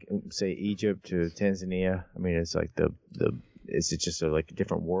different? Like, say, Egypt to Tanzania? I mean, it's like is it just like a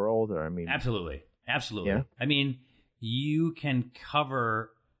different world? Or I mean, absolutely. Yeah. I mean, you can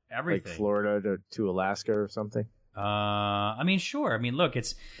cover everything. Like Florida to Alaska or something. I mean, sure. I mean, look,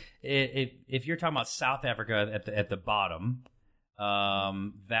 if you're talking about South Africa at the bottom,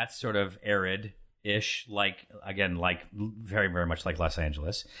 that's sort of arid-ish, like very, very much like Los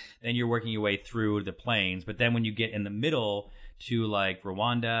Angeles. Then you're working your way through the plains, but then when you get in the middle to like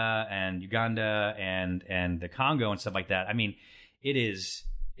Rwanda and Uganda and the Congo and stuff like that, I mean, it is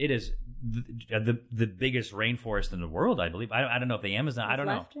the biggest rainforest in the world, I believe. I don't know if the Amazon. I don't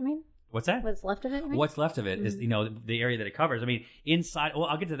know. I mean, what's that? What's left of it? What's left of it is the area that it covers. I mean, inside. Well,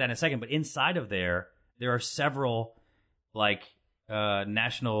 I'll get to that in a second. But inside of there are several like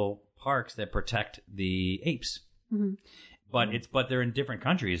national parks that protect the apes. Mm-hmm. But they're in different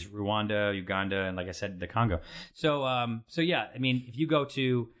countries: Rwanda, Uganda, and like I said, the Congo. So yeah, I mean, if you go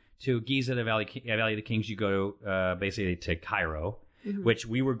to Giza, the Valley of the Kings, you go basically to Cairo, which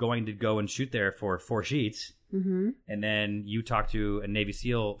we were going to go and shoot there for 4 sheets. Mm-hmm. And then you talk to a Navy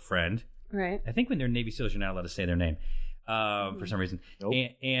SEAL friend. Right. I think when they're Navy SEALs, you're not allowed to say their name for some reason. Nope.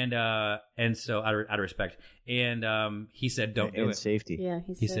 And so out of respect. And he said, don't do it. And safety. Yeah,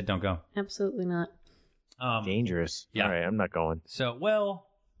 he said, don't go. Absolutely not. Dangerous. Yeah. All right, I'm not going. So, well,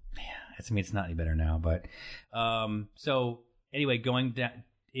 it's not any better now. But so anyway, going down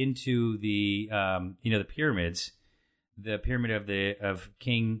into the the pyramids. The pyramid of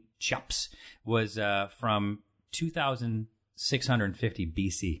King Cheops was from 2,650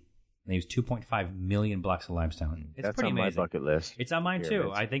 BC. And he was 2.5 million blocks of limestone. It's That's pretty on amazing. my bucket list. It's on mine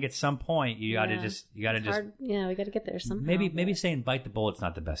too. I think at some point you got to just hard. Yeah, we got to get there somehow. maybe saying bite the bullet's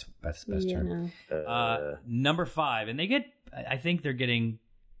not the best term. No. Number 5, and I think they're getting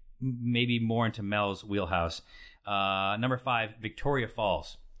maybe more into Mel's wheelhouse. Number 5, Victoria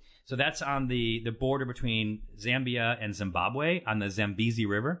Falls. So that's on the border between Zambia and Zimbabwe on the Zambezi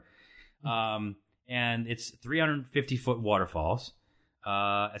River. And it's 350-foot waterfalls.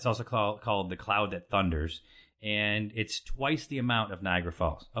 It's also called the Cloud That Thunders. And it's twice the amount of Niagara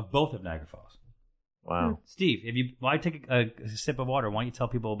Falls, of both of Niagara Falls. Wow. Steve, while I take a sip of water, why don't you tell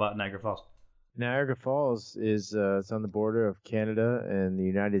people about Niagara Falls? Niagara Falls is it's on the border of Canada and the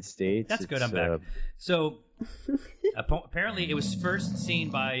United States. That's good. I'm back. So apparently it was first seen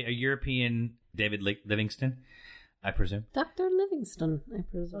by a European, David Livingstone, I presume. Dr. Livingstone, I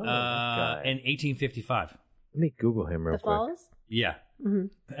presume. In 1855. Let me Google him real the quick. Falls? Yeah. Mm-hmm.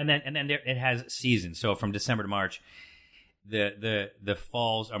 And then it has seasons. So from December to March, the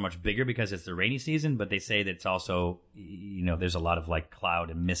falls are much bigger because it's the rainy season, but they say that it's also, there's a lot of like cloud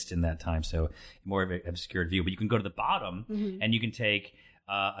and mist in that time, so more of an obscured view. But you can go to the bottom and you can take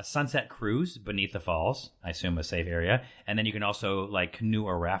a sunset cruise beneath the falls. I assume a safe area, and then you can also like canoe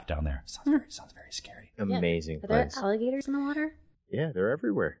or raft down there. Sounds very scary. Amazing Are there place. alligators in the water? Yeah, they're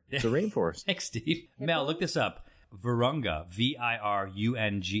everywhere. It's a rainforest. Thanks, Steve. Mel, look this up. Virunga,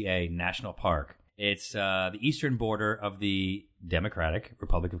 Virunga National Park. It's the eastern border of the Democratic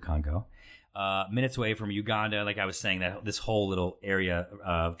Republic of Congo. Minutes away from Uganda, like I was saying, that this whole little area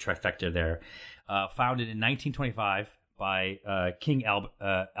of trifecta there. Founded in 1925 by King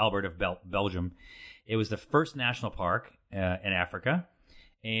Albert of Belgium. It was the first national park in Africa.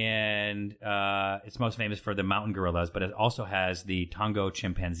 And it's most famous for the mountain gorillas, but it also has the Tongo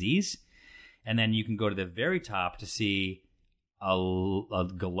chimpanzees. And then you can go to the very top to see a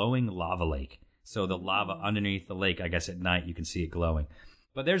glowing lava lake. So the lava underneath the lake, I guess at night you can see it glowing.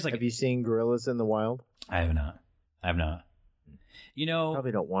 But there's like... Have you seen gorillas in the wild? I have not. You know...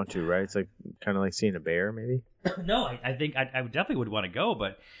 Probably don't want to, right? It's like kind of like seeing a bear, maybe? No, I think I definitely would want to go,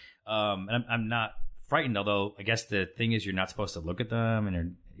 but and I'm not frightened, although I guess the thing is you're not supposed to look at them,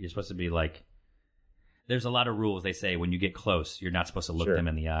 and you're supposed to be like... There's a lot of rules, they say, when you get close, you're not supposed to look them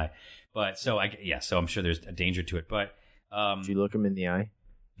in the eye. But so I'm sure there's a danger to it. But Did you look them in the eye?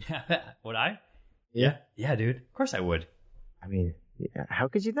 Would I? Yeah. Yeah, dude. Of course I would. I mean, yeah, how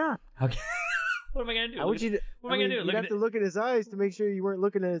could you not? What am I gonna do? How would you? What am I gonna do? You'd have to look at his eyes to make sure you weren't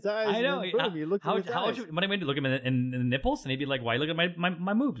looking at his eyes. I know. And then boom, you looked at his eyes. What am I going to look him in the nipples? And he'd be like, "Why look at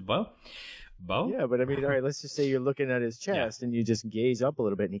my moves, Bo?" Yeah, but I mean, all right. Let's just say you're looking at his chest, and you just gaze up a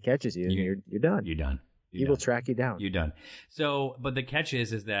little bit, and he catches you, and you're done. You're done. He will track you down. You're done. So, but the catch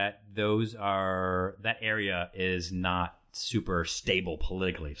is that that area is not super stable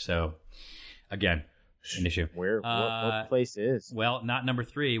politically. So, again, an issue. What place is? Well, not number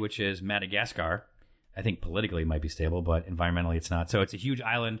 3, which is Madagascar. I think politically it might be stable, but environmentally it's not. So it's a huge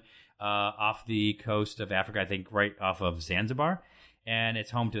island off the coast of Africa, I think right off of Zanzibar. And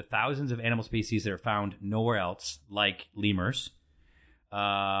it's home to thousands of animal species that are found nowhere else, like lemurs.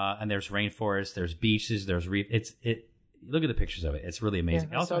 And there's rainforests, there's beaches, there's reef. Look at the pictures of it. It's really amazing.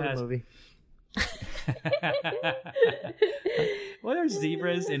 Yeah, it also has the movie. Well, there's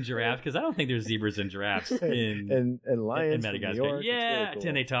zebras and giraffes, because I don't think there's zebras and giraffes in and lions in Madagascar. New York. Yeah, Really cool.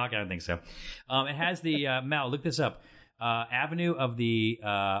 can they talk? I don't think so. It has the Mal. Look this up. Avenue of the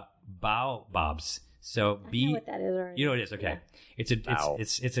Baobabs. So I know what that is already. You know what it is? Okay,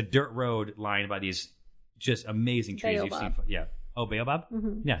 it's a dirt road lined by these just amazing trees. Baobab. You've seen, yeah. Oh, Baobab.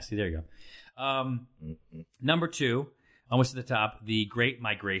 Mm-hmm. Yeah. See, there you go. Number 2, almost at the top, the Great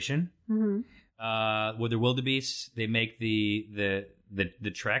Migration. Mm-hmm. With the wildebeest, they make the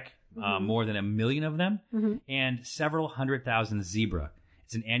trek. More than 1 million of them, and several 100,000 zebra.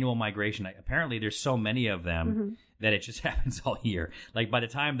 It's an annual migration. Apparently, there's so many of them that it just happens all year. Like by the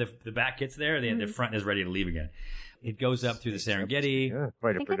time the back gets there, the front is ready to leave again. It goes up through the Serengeti. Yeah,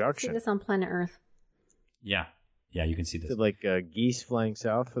 quite I a think I can see production. this on Planet Earth. Yeah, you can see this. Is it like geese flying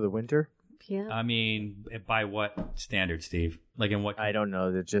south for the winter? Yeah. I mean, by what standard, Steve? Like in what? I don't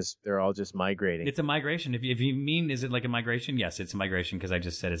know. They're all just migrating. It's a migration. If you mean, is it like a migration? Yes, it's a migration because I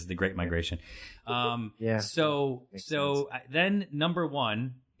just said it's the Great Migration. Yeah. So then number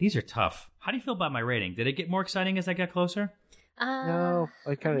 1. These are tough. How do you feel about my rating? Did it get more exciting as I got closer? No,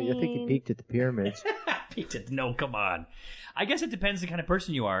 I think you peaked at the pyramids. No, come on. I guess it depends the kind of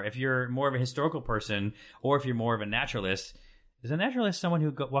person you are. If you're more of a historical person, or if you're more of a naturalist. Is a naturalist someone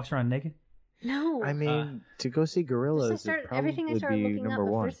who walks around naked? No. I mean, to go see gorillas, everything I started looking up,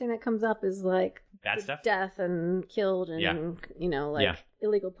 the first thing that comes up is like bad stuff, death and killed, and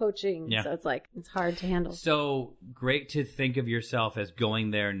illegal poaching. Yeah. So it's hard to handle. So great to think of yourself as going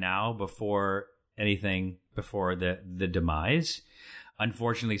there now before the demise.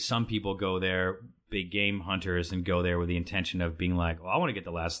 Unfortunately, some people go there, big game hunters, and go there with the intention of being like, well, I want to get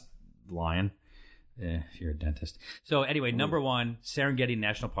the last lion. If you're a dentist. So anyway, number 1, Serengeti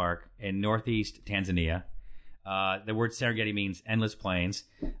National Park in northeast Tanzania. The word Serengeti means endless plains.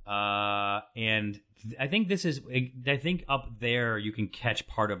 And I think up there you can catch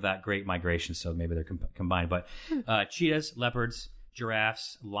part of that Great Migration, so maybe they're combined. But cheetahs, leopards,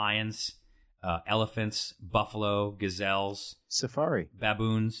 giraffes, lions, elephants, buffalo, gazelles, safari,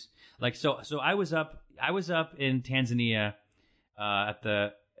 baboons. So I was up in Tanzania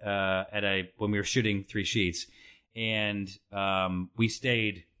when we were shooting 3 Sheets, and we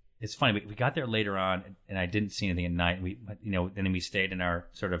stayed. It's funny, we got there later on, and I didn't see anything at night. And then we stayed in our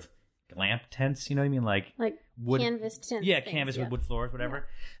sort of glamp tents. You know what I mean, like wood, canvas tents. Yeah, canvas with wood floors, whatever.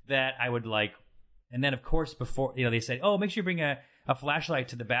 That I would like. And then of course before they said, oh, make sure you bring a flashlight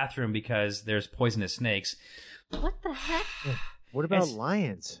to the bathroom because there's poisonous snakes. What the heck? What about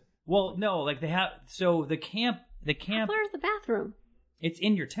lions? Well, no, like they have. So the camp. How far is the bathroom? It's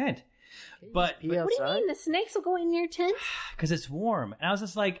in your tent. But what do you mean? The snakes will go in your tent? Because it's warm. And I was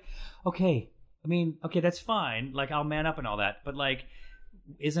just like, okay, that's fine. Like, I'll man up and all that. But, like,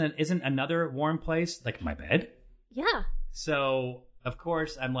 isn't another warm place like my bed? Yeah. So, of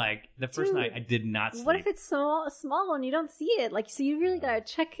course, I'm like, the first night I did not sleep. What if it's small and you don't see it? Like, so you really got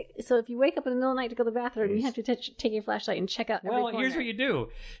to check. So if you wake up in the middle of the night to go to the bathroom, you have to take your flashlight and check out every corner. Here's what you do.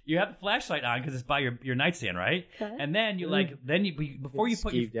 You have the flashlight on because it's by your nightstand, right? Okay. And then before you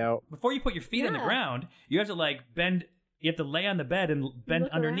put your feet on the ground, you have to like bend. You have to lay on the bed and bend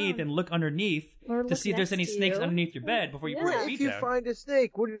underneath and look underneath to see if there's any snakes underneath your bed before you put your feet down. If you find a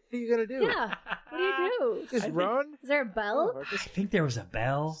snake, what are you going to do? Yeah. What do you do? Just run? Is there a bell? I think there was a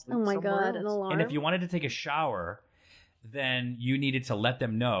bell. Oh my God, an alarm. And if you wanted to take a shower, then you needed to let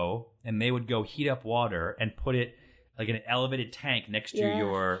them know, and they would go heat up water and put it like in an elevated tank next to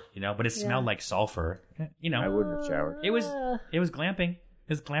your, but it smelled like sulfur. I wouldn't have showered. It was glamping.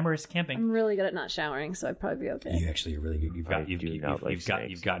 It was glamorous camping. I'm really good at not showering, so I'd probably be okay. You actually are really good. You've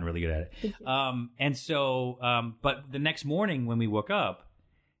gotten really good at it. And so, but the next morning when we woke up,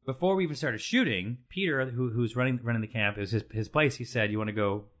 before we even started shooting, Peter, who's running the camp, it was his place. He said, "You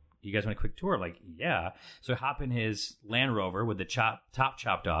guys want a quick tour?" Like, yeah. So I hop in his Land Rover with the top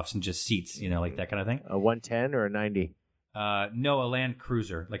chopped off and just seats, like that kind of thing. A 110 or a 90? No, a Land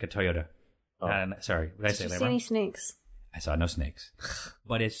Cruiser, like a Toyota. Sorry, what did I say? Did you see any snakes? I saw no snakes.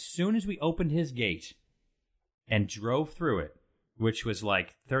 But as soon as we opened his gate and drove through it, which was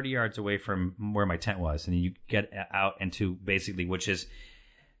like 30 yards away from where my tent was, and you get out into basically, which is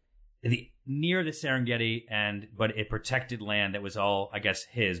near the Serengeti, but it protected land that was all, I guess,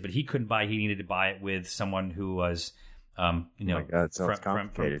 his. But he couldn't buy. He needed to buy it with someone who was, oh my God, sounds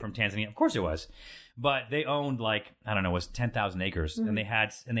complicated. From Tanzania. Of course it was. But they owned was 10,000 acres, and they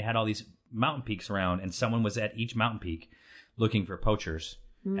had all these mountain peaks around, and someone was at each mountain peak looking for poachers,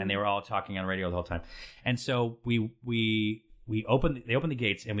 and they were all talking on radio the whole time. And so they opened the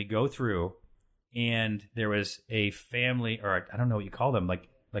gates, and we go through, and there was a family, or I don't know what you call them, like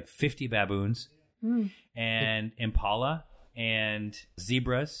 50 baboons, and impala, and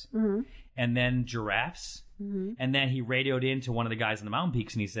zebras, and then giraffes, and then he radioed into one of the guys on the mountain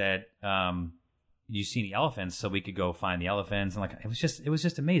peaks, and he said, you see any elephants, so we could go find the elephants. And it was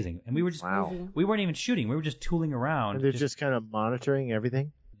just amazing. And we were just, we weren't even shooting. We were just tooling around. And they're just kind of monitoring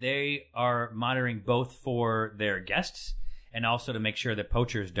everything? They are monitoring both for their guests and also to make sure that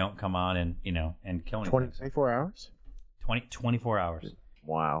poachers don't come on and kill anything. 24 hours? 24 hours.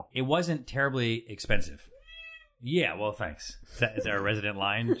 Wow. It wasn't terribly expensive. Yeah, well, thanks. Is there a resident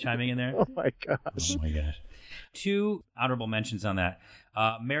lion chiming in there? Oh, my gosh. Oh, my gosh. 2 honorable mentions on that.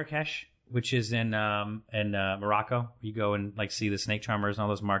 Marrakesh, which is in Morocco. You go and see the snake charmers and all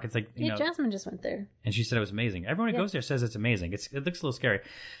those markets. Jasmine just went there, and she said it was amazing. Everyone who goes there says it's amazing. It looks a little scary.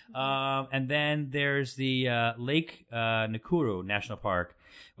 And then there's the Lake Nakuru National Park,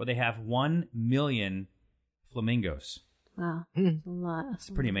 where they have 1 million flamingos. Wow, a lot. It's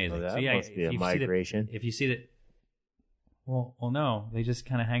pretty amazing. Well, that must be a migration. If you see that, well, no, they just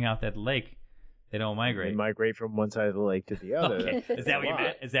kind of hang out at the lake. They don't migrate. They migrate from one side of the lake to the other. Okay. Is that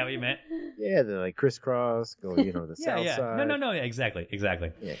what you meant? Yeah, they crisscross, go, the south side. No, yeah, exactly.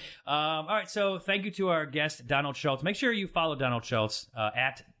 Yeah. All right, so thank you to our guest, Donald Schultz. Make sure you follow Donald Schultz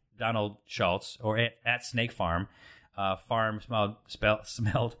at Donald Schultz or at Snake Farm. Farm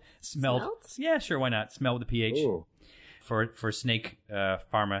smelled. Yeah, sure, why not? Smell with a PH. Ooh. For snake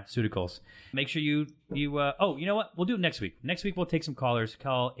pharmaceuticals. Make sure you you know what? We'll do it next week. Next week we'll take some callers.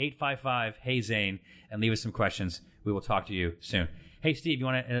 Call 855-HEY-ZANE and leave us some questions. We will talk to you soon. Hey, Steve, you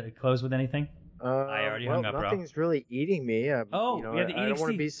want to close with anything? I already hung up, bro. Nothing's really eating me. I don't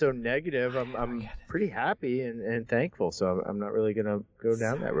want to be so negative. I'm pretty happy and thankful, so I'm not really going to go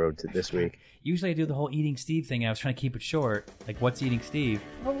down that road this week. Usually I do the whole eating Steve thing. I was trying to keep it short. Like, what's eating Steve?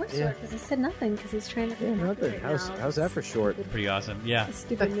 Well, what's short? Because he said nothing because he's trying to... Yeah, nothing. How's that for short? Pretty awesome. Yeah.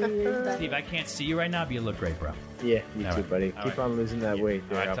 Stupid New Year's. Steve, I can't see you right now, but you look great, bro. Yeah, you too, buddy. Keep on losing that weight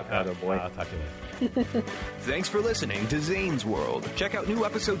there, avocado boy. I'll talk to you later. Thanks for listening to Zane's World. Check out new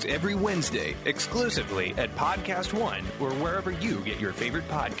episodes every Wednesday, exclusively at Podcast One or wherever you get your favorite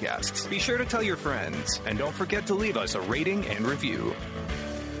podcasts. Be sure to tell your friends, and don't forget to leave us a rating and review.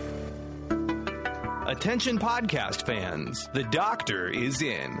 Attention podcast fans, the doctor is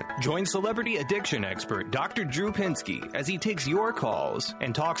in. Join celebrity addiction expert Dr. Drew Pinsky as he takes your calls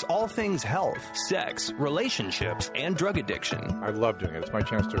and talks all things health, sex, relationships, and drug addiction. I love doing it. It's my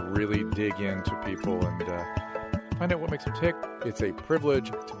chance to really dig into people and find out what makes them tick. It's a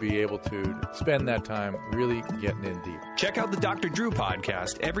privilege to be able to spend that time really getting in deep. Check out the Dr. Drew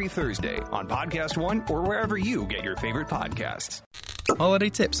podcast every Thursday on Podcast One or wherever you get your favorite podcasts. Holiday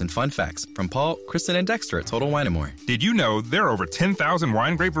tips and fun facts from Paul, Kristen, and Dexter at Total Wine & More. Did you know there are over 10,000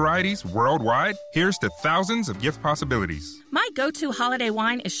 wine grape varieties worldwide? Here's to thousands of gift possibilities. My go-to holiday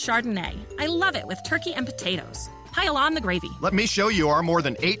wine is Chardonnay. I love it with turkey and potatoes. Pile on the gravy. Let me show you our more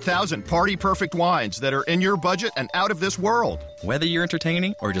than 8,000 party-perfect wines that are in your budget and out of this world. Whether you're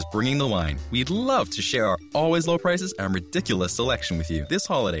entertaining or just bringing the wine, we'd love to share our always low prices and ridiculous selection with you this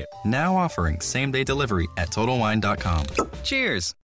holiday. Now offering same-day delivery at TotalWine.com. Cheers!